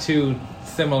didn't have 2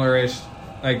 similar-ish.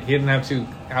 He didn't have 2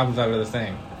 albums that are the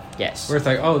same. Yes. Where it's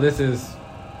like, oh, this is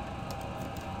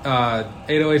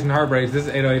 808s and Heartbreaks. This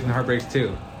is 808s and Heartbreaks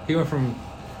 2. He went from,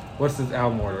 what's his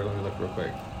album order? Let me look real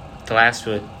quick. The last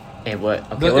one, what?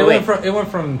 Okay, it went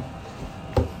from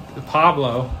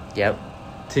Pablo. Yep.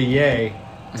 To Ye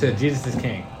to Jesus is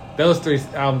King. those 3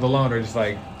 albums alone are just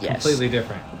like completely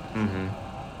different. Mm-hmm.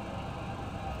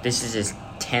 This is his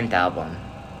 10th album,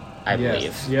 I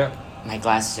believe. Yep. My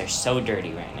glasses are so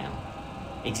dirty right now.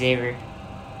 Xavier.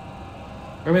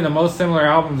 I mean, the most similar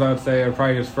albums I would say are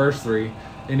probably his first 3,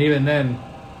 and even then,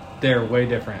 they're way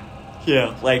different.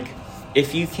 Yeah, like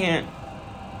if you can't.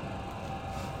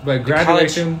 But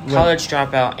Graduation, college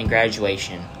Dropout, and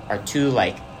Graduation are 2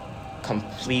 like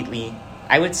completely.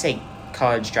 I would say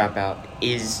College Dropout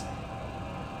is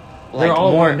like they're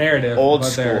all more narrative, old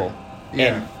school.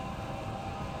 Yeah,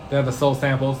 they have the soul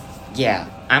samples. Yeah,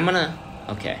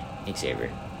 okay,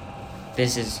 Xavier.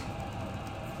 This is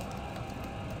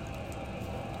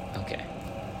okay.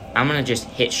 I'm gonna just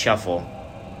hit shuffle.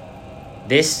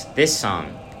 This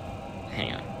song.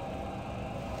 Hang on.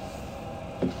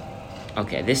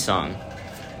 Okay, this song.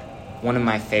 One of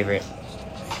my favorite.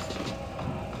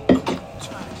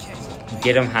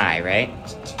 Get 'em High, right?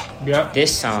 Yep.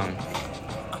 This song.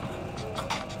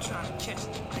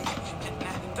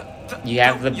 You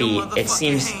have the beat. It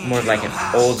seems more like an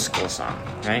old school song,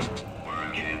 right?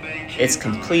 It's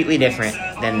completely different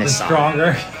than this song.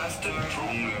 Stronger.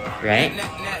 Right?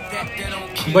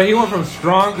 But he went from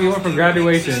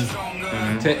Graduation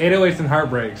to 808s and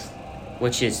Heartbreaks.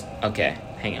 Which is, okay,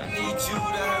 hang on.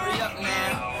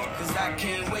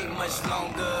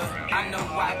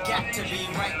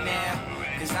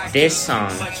 This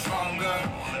song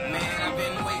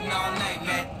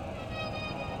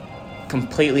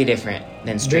completely different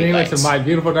than Street Then he Lights. went to My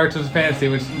Beautiful Dark Twisted Fantasy,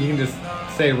 which you can just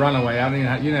say Runaway. I don't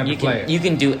even you don't have to play it. You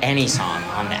can do any song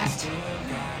on that.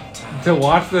 To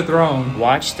Watch the Throne.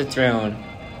 Watch the Throne.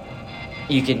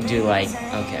 You can do like,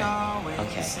 okay,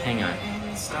 hang on.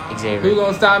 Xavier. Who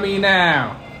gonna stop me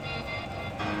now?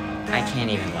 I can't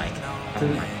even like, oh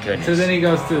my goodness. So then he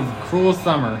goes to Cruel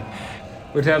Summer,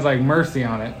 which has like Mercy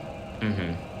on it.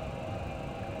 Mm-hmm.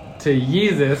 To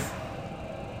Yeezus,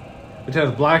 which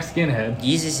has Black Skinhead.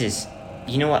 Yeezus is,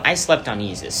 you know what? I slept on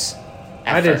Yeezus.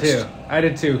 I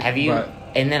did too. Have you?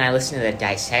 And then I listened to the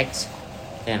Dissect.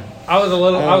 And I was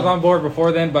on board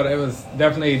before then, but it was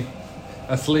definitely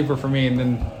a sleeper for me. And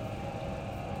then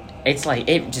it's like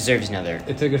it deserves another.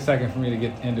 It took a second for me to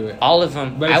get into it. All of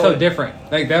them, but it's so different.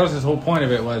 Like that was his whole point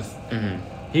of it was. Mm-hmm.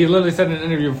 He literally said in an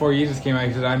interview before Yeezus came out,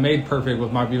 he said, "I made Perfect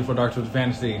with My Beautiful Dark Twisted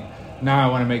Fantasy. Now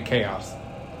I want to make Chaos."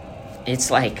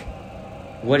 It's like,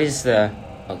 what is the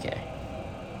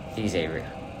Xavier?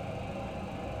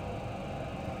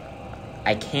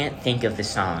 I can't think of the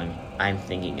song I'm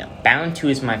thinking of. Bound to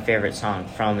is my favorite song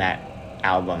from that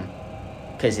album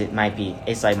because it's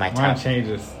like my top. Mine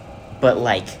changes, but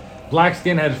like Black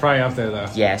Skinhead is probably up there though.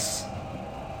 Yes,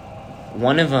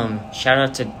 one of them. Shout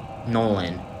out to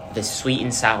Nolan. The sweet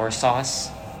and sour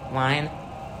sauce line.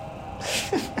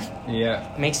 Yeah,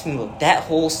 makes me. That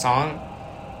whole song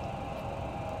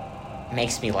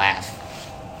makes me laugh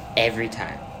every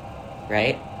time.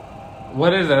 Right?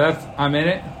 What is that? I'm in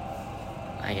it.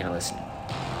 I gotta listen.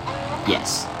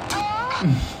 Yes.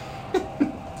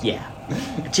 Yeah.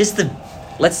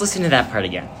 Let's listen to that part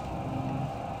again.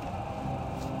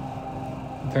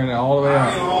 Turn it all the way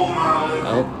up.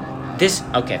 Oh.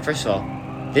 First of all,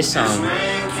 this song,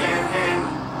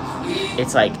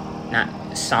 it's like, not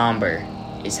somber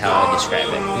is how I would describe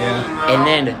it. Yeah. And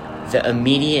then the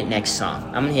immediate next song,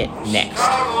 I'm gonna hit next.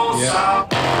 Yeah.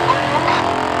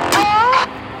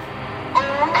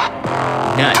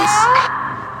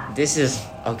 Nuts. This is,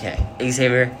 okay,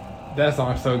 Xavier. That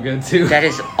song's so good too. That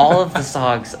is, all of the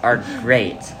songs are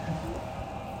great.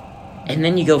 And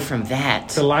then you go from that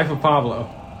to Life of Pablo.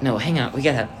 No, hang on, we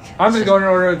gotta. I'm just going in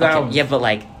order of the album. Yeah, but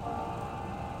like,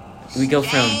 we go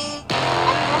from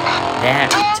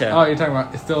that to. Oh, you're talking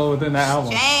about it's still within that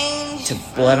album. To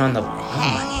Blood on the. Oh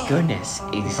my goodness,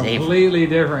 Xavier. Completely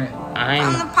different.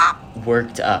 I'm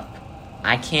worked up.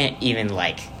 I can't even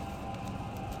like.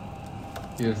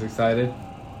 You just excited?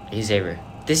 Xavier,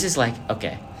 this is like,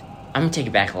 okay, I'm gonna take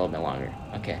it back a little bit longer.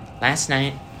 Okay, last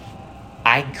night,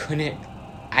 I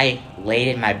laid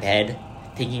in my bed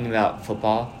thinking about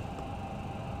football,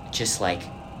 just like,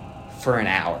 for an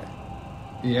hour.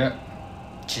 Yeah.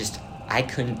 I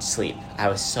couldn't sleep. I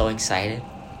was so excited.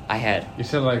 You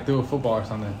should like do a football or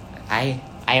something. I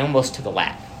almost took a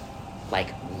lap,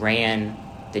 like ran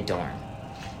the dorm.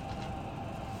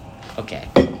 Okay,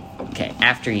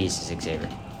 after Yeezus, Xavier.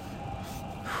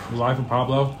 Life of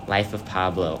Pablo? Life of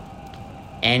Pablo.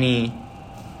 Okay.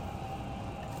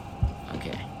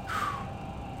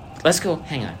 Let's go,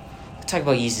 hang on. Let's talk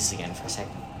about Yeezus again for a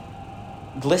second.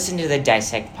 Listen to the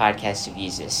Dissect podcast of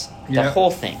Yeezus. The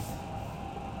whole thing.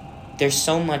 There's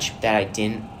so much that I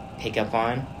didn't pick up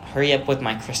on. Hurry up with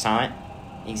my croissant,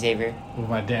 Xavier. With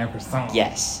my damn croissant.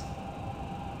 Yes.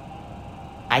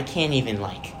 I can't even,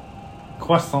 like...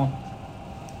 Croissant.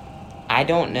 I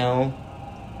don't know.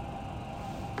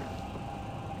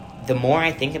 The more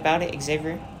I think about it,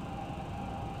 Xavier,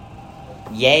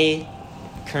 Yay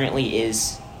currently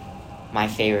is my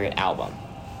favorite album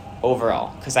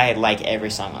overall, because I like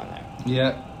every song on there.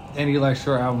 Yeah, and you like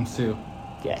short albums too.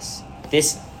 Yes.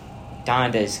 This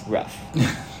Donda is rough.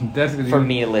 That's for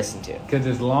me to listen to. Because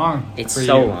it's long. It's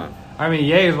so long. I mean,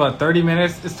 Yay is what, 30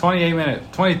 minutes? It's 28 minutes.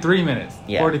 23 minutes.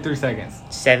 Yeah. 43 seconds.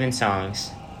 7 songs.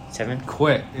 7?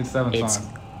 Quit. It's 7 songs. It's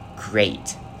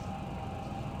great.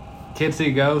 Kids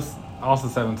See Ghosts, also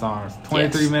 7 songs.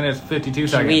 23 minutes, 52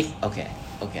 seconds. Okay.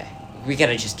 We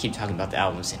gotta just keep talking about the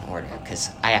albums in order,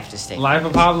 because I have to stay. Life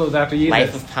of Pablo is after you.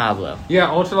 Life of Pablo. Yeah,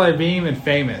 Ultralight Beam and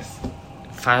Famous.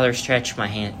 Father Stretch My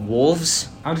Hand. Wolves?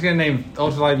 I'm just gonna name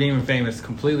Ultralight Beam and Famous.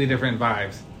 Completely different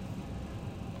vibes.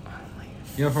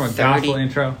 You know, from a gospel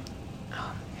intro?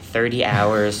 30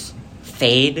 hours.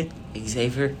 Fade,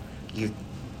 Xavier. You.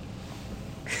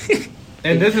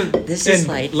 And this is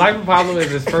like... Life of Pablo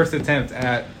is his first attempt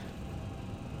at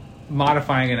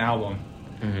modifying an album.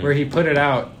 Mm-hmm. Where he put it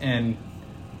out, and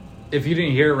if you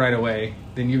didn't hear it right away,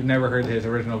 then you've never heard his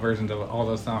original versions of all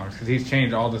those songs, because he's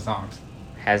changed all the songs.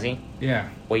 Has he? Yeah.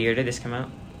 What year did this come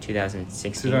out?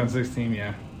 2016? 2016,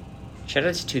 yeah. Shout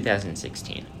out to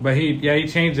 2016. But he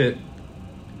changed it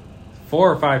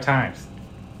 4 or 5 times.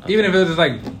 Okay. Even if it was just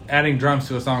like adding drums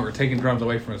to a song or taking drums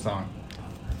away from a song. Oh,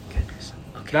 goodness.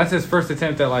 Okay. That's his first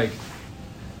attempt at, like,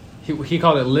 he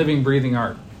called it living, breathing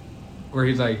art. Where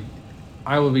he's like,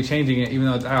 I will be changing it even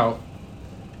though it's out.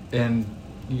 And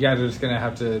you guys are just going to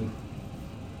have to...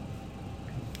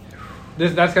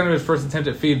 That's kind of his first attempt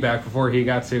at feedback before he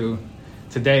got to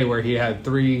today, where he had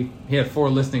 4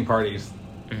 listening parties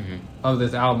of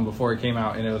this album before it came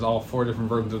out, and it was all 4 different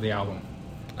versions of the album.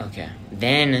 Okay.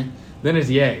 Then it's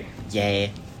Yay.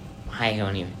 Yay. I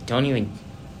don't even...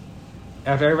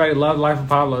 After everybody loved Life of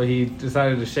Pablo, he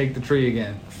decided to shake the tree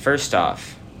again. First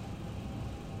off,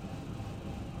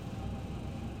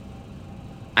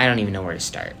 I don't even know where to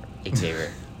start,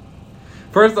 Xavier.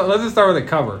 First, let's just start with the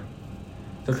cover.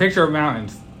 The picture of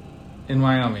mountains in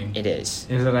Wyoming. It is.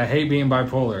 Is that I hate being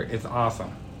bipolar. It's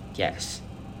awesome. Yes.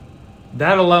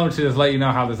 That alone should just let you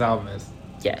know how this album is.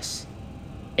 Yes.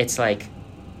 It's like...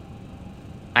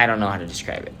 I don't know how to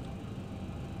describe it.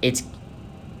 It's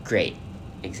great,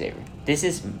 Xavier. This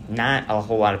is not a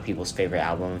whole lot of people's favorite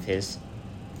album of his.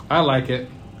 I like it.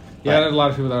 Yeah, there's a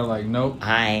lot of people that are like, nope.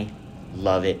 I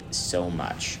love it so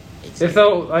much. Xavier. It's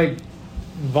so, like,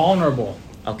 vulnerable.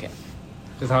 Okay.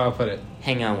 Is how I put it.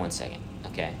 Hang on one second,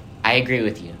 okay? I agree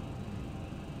with you.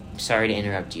 I'm sorry to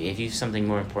interrupt you. If you have something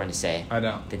more important to say... I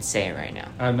don't. Then say it right now.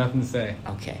 I have nothing to say.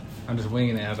 Okay. I'm just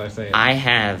winging it as I say it. I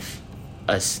have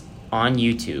on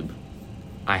YouTube,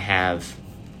 I have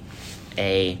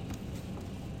a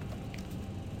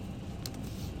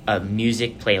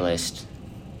music playlist,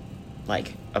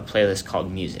 like a playlist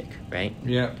called Music, right?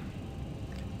 Yeah.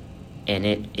 And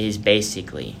it is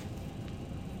basically...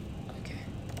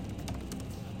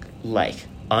 like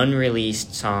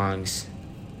unreleased songs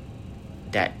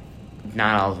that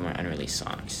not all of them are unreleased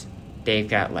songs. They've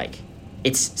got like,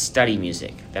 it's study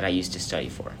music that I used to study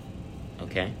for.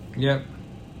 Okay? Yep.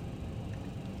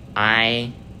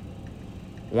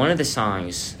 One of the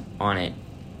songs on it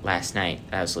last night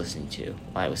that I was listening to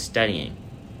while I was studying.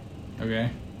 Okay.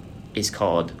 Is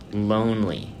called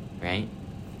Lonely, right?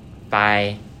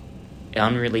 By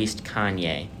unreleased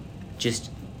Kanye.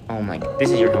 Just, oh my, this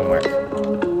is your homework.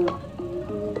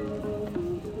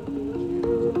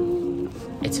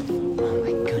 Oh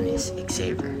my goodness,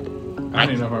 Xavier. I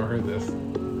don't even know if I've heard this.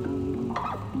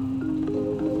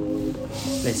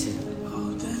 Listen.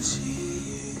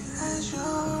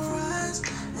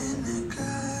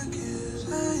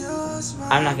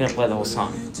 I'm not gonna play the whole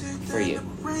song for you,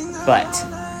 but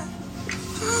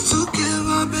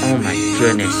oh my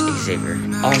goodness, Xavier.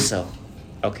 Also,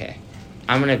 okay,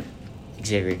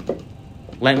 Xavier,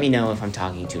 let me know if I'm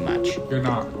talking too much. You're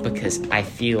not. Because I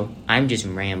feel I'm just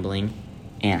rambling.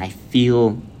 And I feel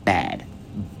bad,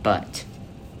 but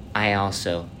I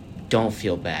also don't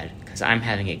feel bad because I'm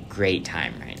having a great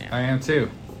time right now. I am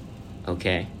too.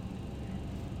 Okay.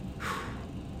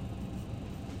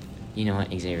 You know what,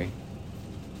 Xavier?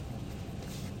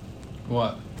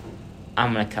 What?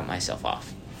 I'm going to cut myself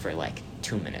off for like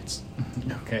 2 minutes.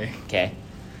 Okay. Okay.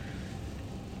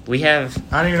 We have...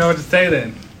 I don't even know what to say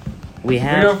then. We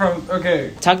go from...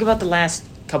 Okay. Talk about the last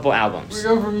couple albums. We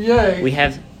go from Yay. We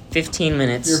have 15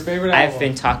 minutes. Your favorite album. I've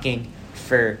been talking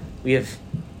for... We've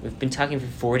been talking for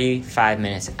 45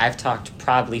 minutes. I've talked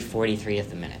probably 43 of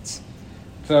the minutes.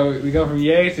 So we go from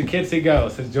Yay to Kids See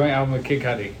Ghosts. It's a joint album with Kid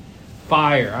Cudi.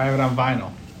 fire. I have it on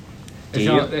vinyl.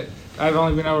 I've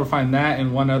only been able to find that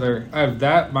and one other. I have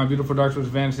that, My Beautiful Dark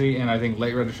Twisted Fantasy, and I think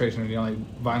Late Registration are the only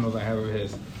vinyls I have of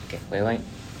his. Okay, wait.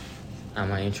 I'm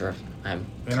going to interrupt. I'm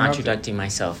contradicting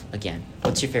myself again.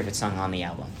 What's your favorite song on the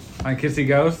album? On Kissy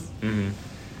Ghost? Mm-hmm.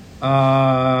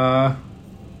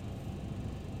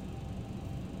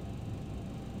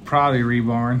 Probably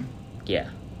Reborn. Yeah.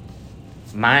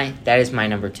 That is my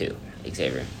number 2,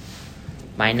 Xavier.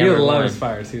 My number one. Love is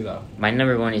fire too, though. My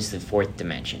number 1 is The Fourth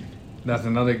Dimension. That's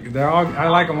another. They're all. I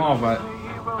like them all, but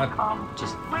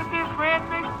just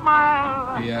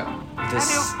yeah. This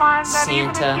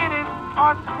Santa.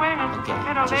 Okay,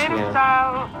 just hang on.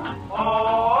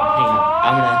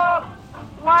 I'm gonna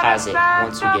pause it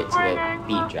once we get to the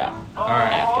beat drop. All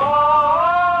right. After.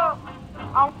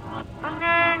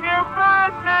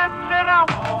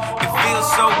 It feels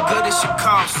so good it should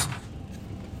cost.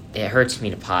 It hurts me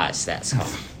to pause that song,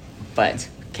 but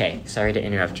okay. Sorry to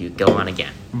interrupt you. Go on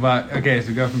again. But okay, so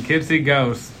we go from Kids See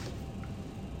Ghosts,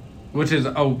 which is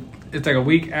it's like a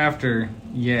week after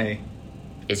Yay.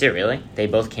 Is it really? They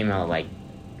both came out like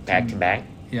back to back.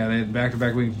 Yeah, they had back to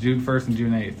back weeks, June 1st and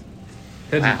June 8th.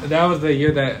 Wow. That was the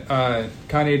year that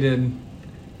Kanye did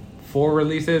 4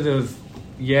 releases. It was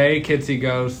Yay, Kids See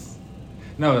Ghosts.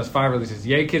 No, it was 5 releases.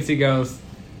 Yay, Kids See Ghosts,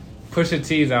 Pusha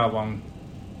T's album,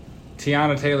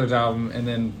 Tiana Taylor's album, and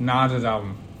then Nas's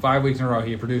album. 5 weeks in a row,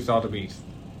 he produced all the beats.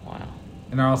 Wow.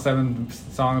 And they're all 7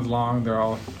 songs long. They're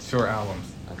all short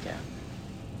albums. Okay.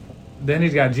 Then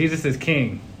he's got Jesus is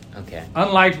King. Okay.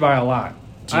 Unliked by a lot.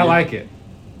 I like it.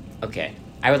 Okay.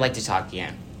 I would like to talk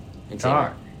again.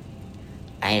 Talk.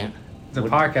 It's a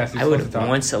podcast. I would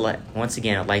once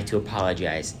again, I'd like to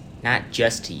apologize, not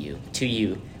just to you,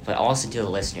 but also to the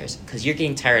listeners, because you're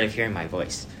getting tired of hearing my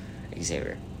voice,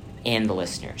 Xavier, and the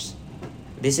listeners.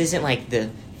 This isn't like the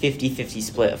 50-50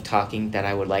 split of talking that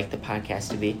I would like the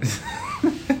podcast to be.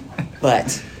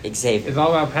 But, Xavier, it's all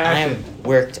about passion. I'm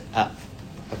worked up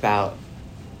about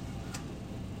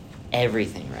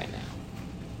everything right now.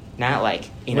 Not like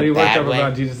in a bad way. What are you worked up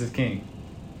about Jesus is King?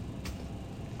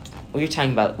 We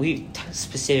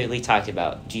specifically talked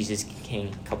about Jesus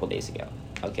King a couple days ago.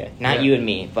 Okay. Not you and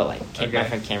me, but like my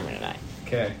friend Cameron and I.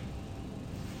 Okay.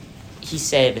 He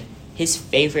said his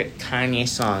favorite Kanye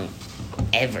song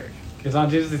ever is on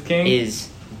Jesus is King? Is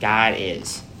God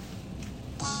Is.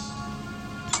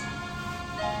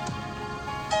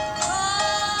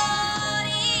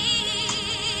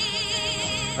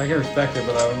 I can respect it,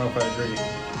 but I don't know if I agree.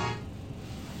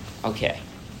 Okay.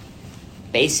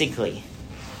 Basically,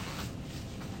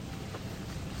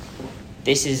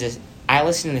 I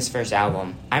listened to this first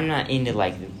album. I'm not into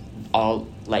all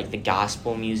the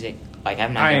gospel music. Like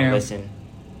I'm not gonna listen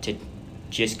to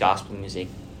just gospel music.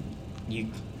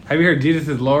 Have you heard Jesus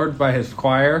is Lord by his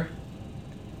choir?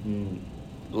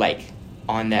 Like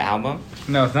on the album?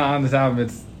 No, it's not on this album.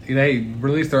 They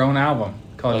released their own album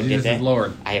called Jesus is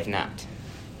Lord. I have not.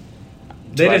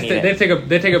 They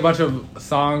take a bunch of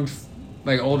songs,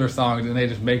 like older songs, and they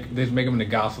just make them into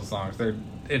gospel songs.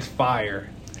 It's fire.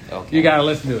 Okay. You gotta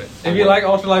listen to it. If you like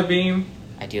Ultralight Beam,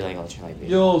 I do like Ultralight Beam.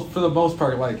 You'll, for the most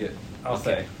part, like it. I'll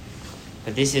say.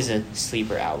 But this is a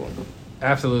sleeper album.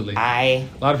 Absolutely. A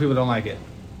lot of people don't like it.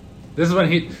 This is when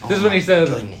he says,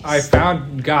 goodness. "I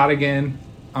found God again.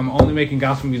 I'm only making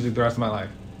gospel music the rest of my life."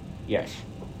 Yes.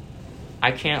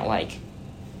 I can't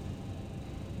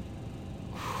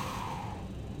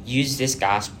use this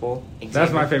gospel. Example.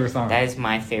 That's my favorite song. That is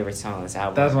my favorite song on this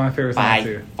album. That's my favorite song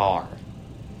too. By far.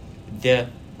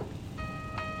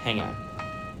 Hang on.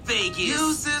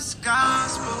 Use this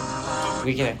gospel.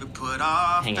 We can put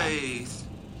our hang faith.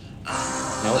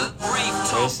 Nope.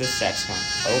 Where's the saxophone?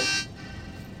 Oh.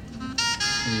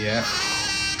 Yeah.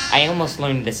 I almost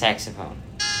learned the saxophone.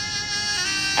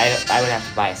 I would have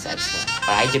to buy a saxophone.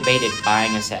 But I debated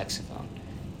buying a saxophone.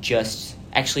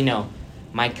 Actually, no.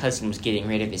 My cousin was getting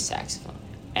rid of his saxophone.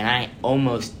 And I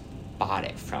almost bought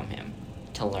it from him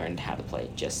to learn how to play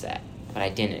just that. But I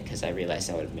didn't because I realized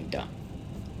that would have been dumb.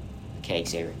 Okay,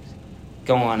 Xavier.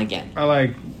 Go on again. I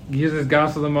like Jesus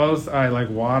Gospel the most. I like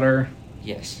Water.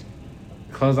 Yes.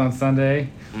 Close on Sunday.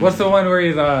 Mm-hmm. What's the one where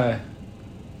he's I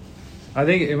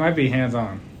think it might be Hands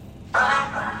On. No,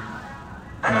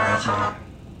 that's not.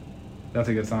 That's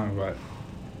a good song, but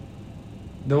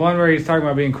the one where he's talking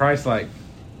about being Christ-like.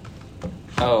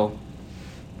 Oh.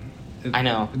 I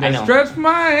know. Stretch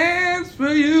my hands for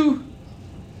you.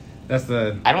 That's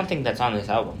the. I don't think that's on this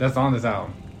album. That's on this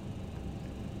album.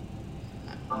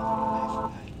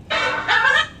 Oh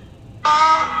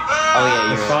yeah,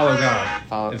 you're right. Follow God.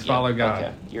 Follow God.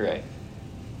 Okay, you're right.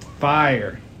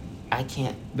 Fire. I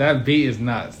can't. That beat is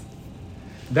nuts.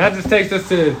 That just takes us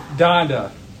to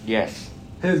Donda. Yes.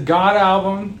 His God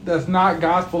album that's not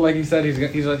gospel, like he said. He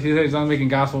said he's only making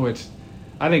gospel, which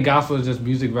I think gospel is just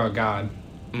music about God.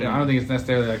 Mm-hmm. I don't think it's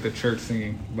necessarily like the church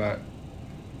singing, but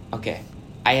Okay.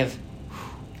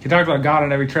 he talks about God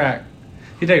on every track.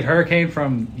 He takes Hurricane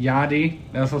from Yandi.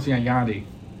 That was supposed to be on Yandi.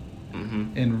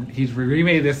 Mm-hmm. And he's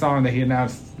remade this song that he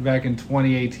announced back in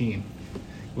 2018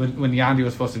 when Yandi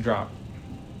was supposed to drop.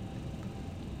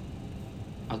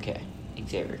 Okay,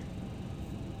 Xavier.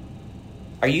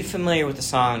 Are you familiar with the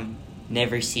song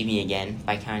Never See Me Again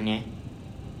by Kanye?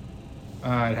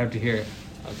 I'd have to hear it.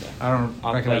 Okay. I don't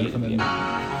I'll recognize play it from the...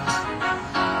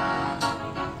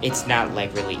 It's not,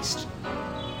 like, released.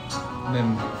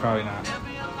 Then probably not.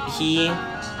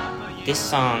 This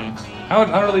song... How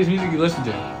unreleased music you listen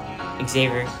to?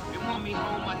 Xavier.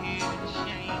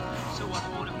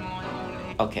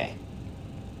 Okay.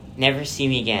 Never See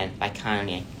Me Again by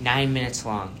Kanye. 9 minutes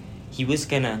long. He was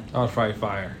gonna... Oh, it's probably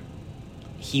fire.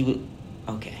 He would...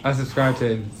 Okay. I subscribe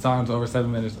to songs over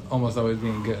 7 minutes almost always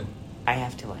being good. I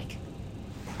have to, like,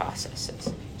 process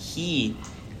this. He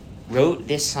wrote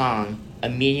this song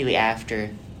immediately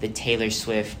after the Taylor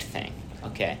Swift thing.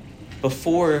 Okay.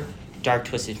 Before Dark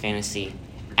Twisted Fantasy,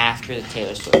 after the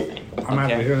Taylor Swift thing. I'm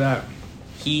happy to hear that.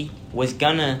 He was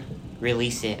gonna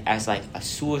release it as, like, a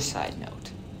suicide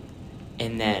note.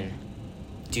 And then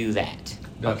do that.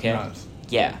 That's okay? nuts.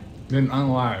 Yeah. Then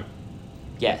unlive.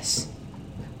 Yes.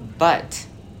 But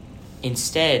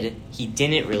instead, he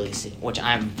didn't release it, which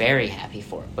I'm very happy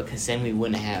for, because then we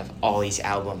wouldn't have all these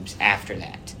albums after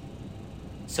that.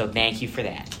 So thank you for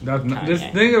that.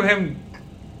 Just think of him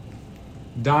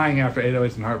dying after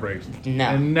 808s and Heartbreaks. No.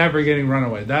 And never getting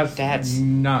Runaway. That's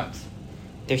nuts.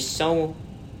 There's so...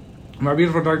 My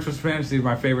Beautiful Dark Twisted Fantasy is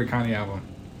my favorite Kanye album.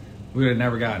 We would have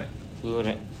never got it. We would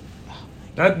have...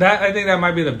 That I think that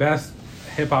might be the best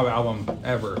hip-hop album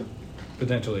ever,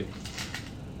 potentially.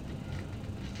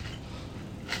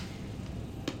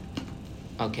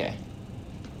 Okay.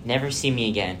 Never See Me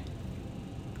Again.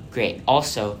 Great.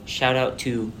 Also, shout out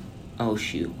to... Oh,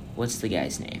 shoot. What's the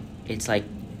guy's name? It's like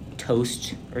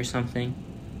Toast or something.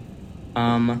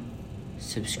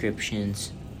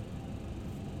 Subscriptions.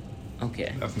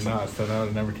 Okay. That's nuts. That would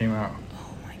have never came out.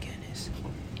 Oh, my goodness.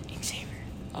 Xavier.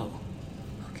 Oh.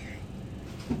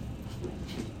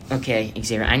 Okay,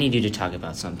 Xavier, I need you to talk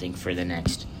about something for the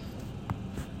next...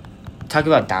 Talk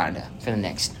about Donda for the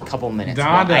next couple minutes.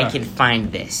 Donda. While I can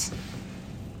find this.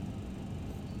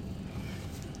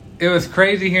 It was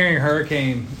crazy hearing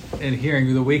Hurricane and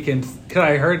hearing The Weeknd. Because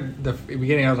I heard the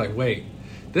beginning, I was like, wait,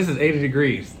 this is 80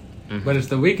 Degrees. Mm-hmm. But it's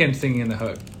The Weeknd singing the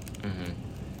hook. Mm-hmm.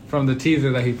 From the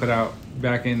teaser that he put out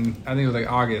back in, I think it was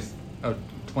like August of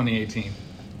 2018.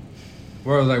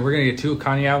 Where it was like, we're going to get 2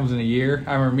 Kanye albums in a year.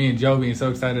 I remember me and Joe being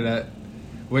so excited at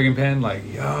Wig and Pen, like,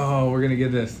 yo, we're going to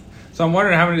get this. So I'm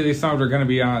wondering how many of these songs are going to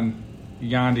be on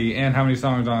Yandi and how many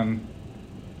songs on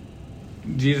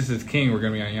Jesus is King were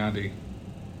going to be on Yandi.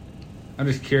 I'm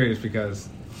just curious because...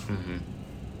 Mm-hmm.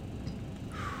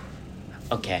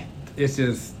 Okay. It's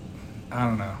just... I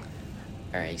don't know.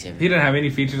 All right, Xavier. He didn't have any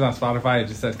features on Spotify. It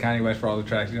just says Kanye West for all the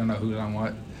tracks. You don't know who's on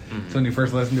what. Mm-hmm. So when you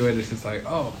first listen to it, it's just like,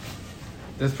 oh,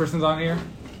 this person's on here?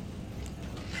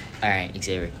 All right,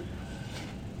 Xavier.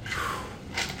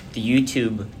 The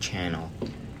YouTube channel,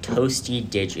 Toasty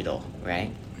Digital,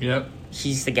 right? Yep.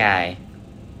 He's the guy.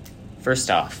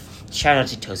 First off, shout out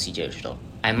to Toasty Digital.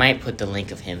 I might put the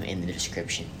link of him in the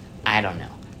description. I don't know.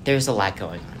 There's a lot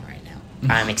going on right now.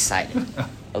 I'm excited.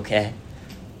 Okay?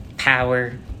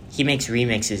 Power. He makes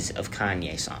remixes of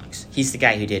Kanye songs. He's the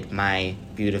guy who did My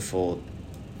Beautiful...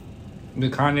 The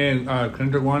Kanye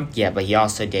Kendrick one? Yeah, but he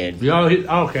also did... Okay.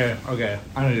 I know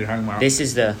what you're talking about. This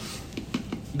is the...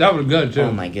 That was good, too.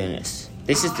 Oh, my goodness.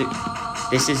 This is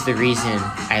the reason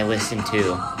I listen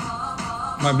to...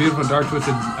 My Beautiful Dark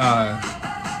Twisted...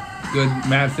 Good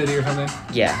Mad City or something?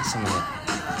 Yeah, something like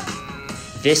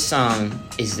that. This song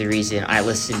is the reason I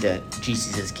listen to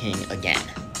Jesus is King again.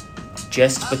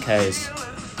 Just because...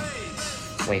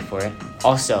 Wait for it.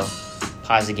 Also,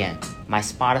 pause again. My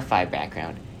Spotify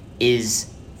background is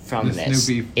from this.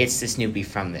 Snoopy. It's the Snoopy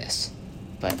from this.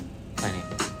 But, plenty.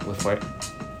 Wait for it.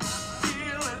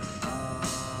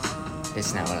 This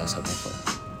is not what I was hoping for.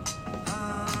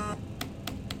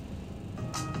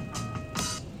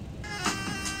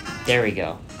 There we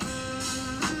go.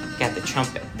 Got the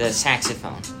trumpet, the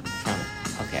saxophone from it.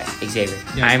 Okay, Xavier.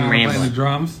 Yeah, I'm rambling. The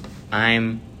drums.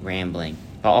 I'm rambling.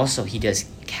 But also, he does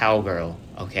Cowgirl,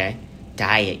 okay?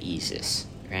 Diet Yeezus,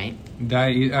 right?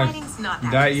 Diet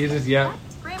Yeezus, yeah.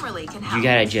 You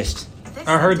gotta just...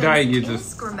 I heard Diet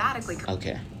Yeezus.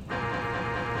 Okay.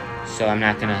 So I'm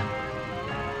not gonna...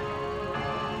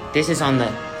 This is on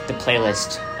the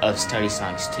playlist of study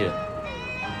songs too. You will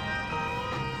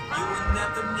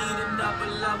never need another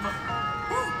lover.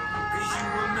 Woo. 'Cause you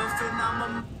will know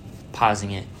phenomenal.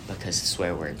 Pausing it because of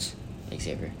swear words,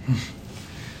 Xavier.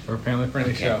 We're a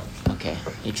family-friendly show. Okay,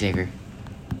 Xavier.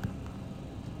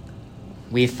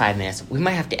 We have 5 minutes. We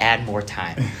might have to add more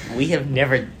time. We have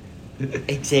never...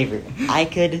 Xavier, I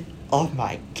could... Oh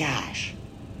my gosh.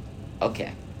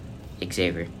 Okay.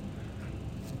 Xavier.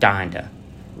 Donda,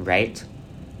 right?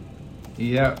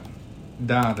 Yep.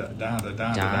 Donda.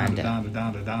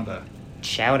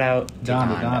 Shout out to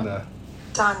Donda.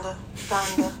 Donda.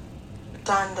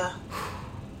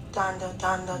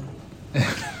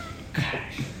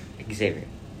 Xavier,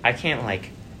 I can't,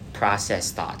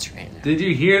 process thoughts right now. Did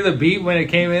you hear the beat when it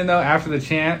came in, though, after the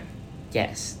chant?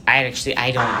 Yes. I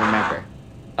don't remember.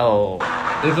 Oh.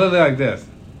 It's literally like this.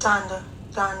 Donda.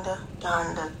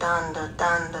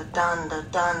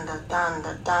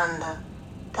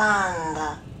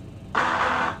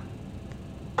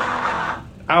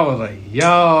 I was like,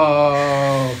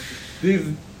 yo,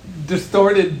 these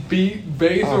distorted beat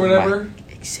bass or whatever.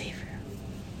 Xavier,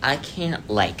 I can't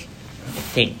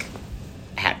think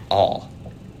at all.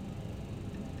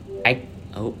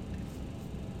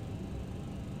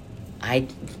 I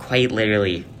quite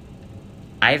literally,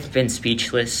 I've been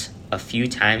speechless a few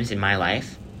times in my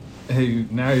life. Hey,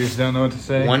 now you just don't know what to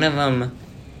say? One of them,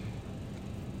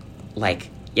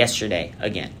 yesterday,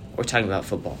 again, we're talking about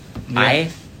football. Yeah. I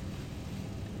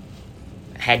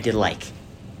had to,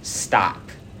 stop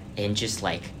and just,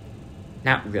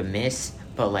 not remiss,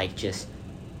 but, just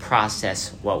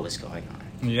process what was going on.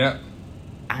 Yep.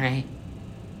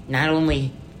 Not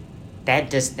only...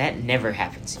 That never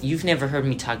happens. You've never heard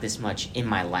me talk this much in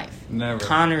my life. Never.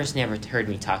 Connor's never heard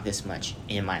me talk this much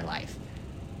in my life.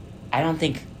 I don't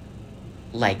think,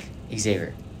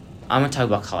 Xavier, I'm going to talk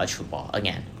about college football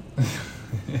again.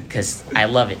 Because I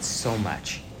love it so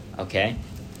much, okay?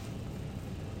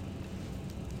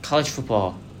 College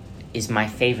football is my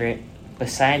favorite,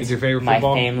 besides your favorite my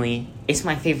football? family. It's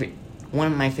my favorite, one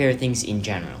of my favorite things in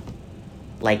general.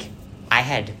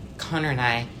 Connor and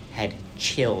I had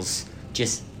chills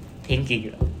just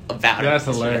thinking about it. That's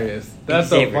hilarious. That's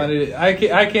so funny. I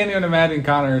can't even imagine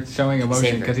Connor showing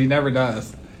emotion because he never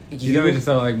does. He's always just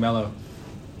so mellow.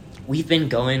 We've been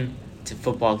going to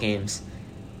football games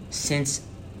since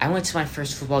I went to my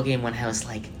first football game when I was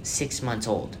 6 months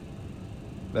old.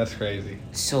 That's crazy.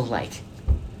 So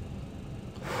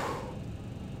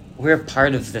we're a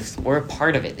part of this. We're a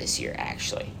part of it this year,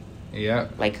 actually. Yeah.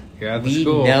 Yeah, we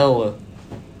know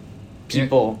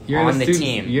people on the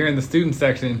team. You're in the student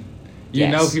section. You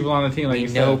know people on the team. We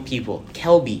know people.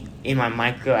 Kelby in my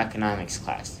microeconomics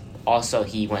class. Also,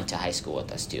 he went to high school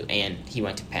with us too, and he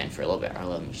went to Penn for a little bit, our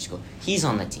elementary school. He's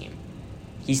on the team.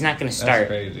 He's not going to start. That's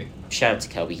crazy. Shout out to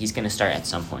Kelby. He's going to start at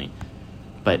some point.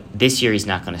 But this year he's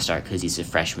not going to start because he's a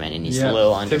freshman and he's a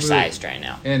little undersized right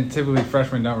now. And typically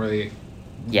freshmen don't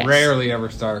rarely ever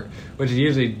start, which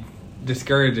usually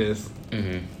discourages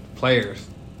players.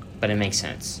 But it makes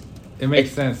sense. It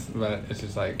makes sense, but it's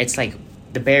just It's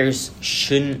the Bears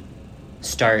shouldn't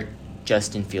start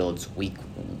Justin Fields week.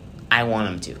 I want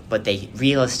them to, but they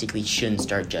realistically shouldn't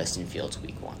start Justin Fields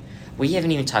week 1. We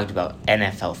haven't even talked about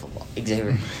NFL football.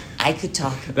 Xavier, I could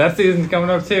talk. That season's coming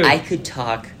up too. I could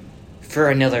talk for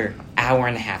another hour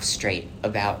and a half straight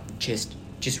about just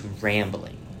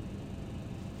rambling.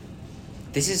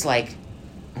 This is oh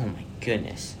my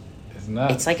goodness. It's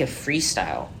nuts. It's like a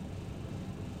freestyle.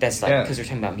 That's because we're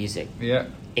talking about music. Yeah.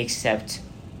 Except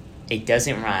it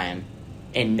doesn't rhyme,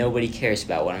 and nobody cares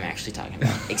about what I'm actually talking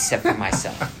about, except for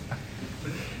myself.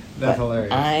 That's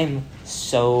hilarious. I'm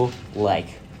so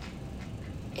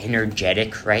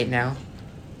energetic right now,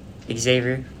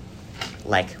 Xavier.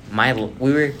 We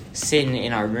were sitting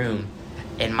in our room,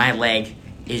 and my leg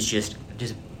is just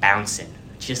bouncing,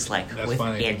 just with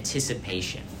funny.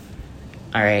 Anticipation.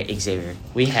 All right, Xavier,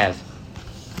 we have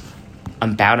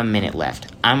about a minute left.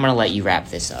 I'm gonna let you wrap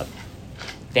this up.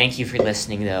 Thank you for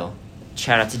listening, though.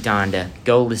 Shout out to Donda.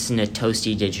 Go listen to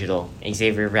Toasty Digital.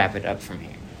 Xavier, wrap it up from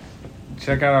here.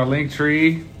 Check out our link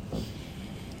tree.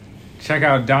 Check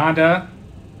out Donda.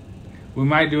 We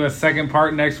might do a second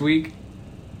part next week.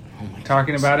 Oh my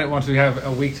talking about it once we have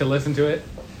a week to listen to it.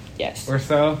 Yes. Or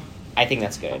so. I think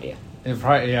that's a good idea. It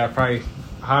probably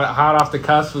hot off the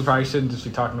cusp. We probably shouldn't just be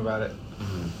talking about it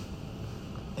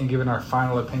and giving our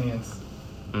final opinions.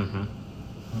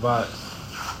 But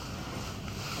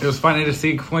it was funny to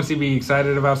see Quincy be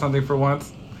excited about something for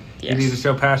once. Yes. He needs to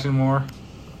show passion more.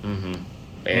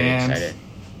 Very excited.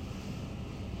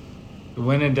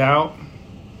 When in doubt,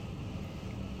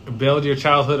 build your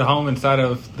childhood home inside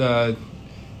of the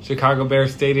Chicago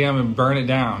Bears stadium and burn it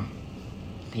down.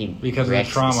 Because of the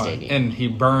trauma, and he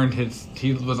burned his.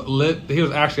 He was lit. He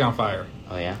was actually on fire.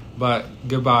 Oh yeah. But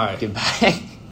goodbye. Goodbye.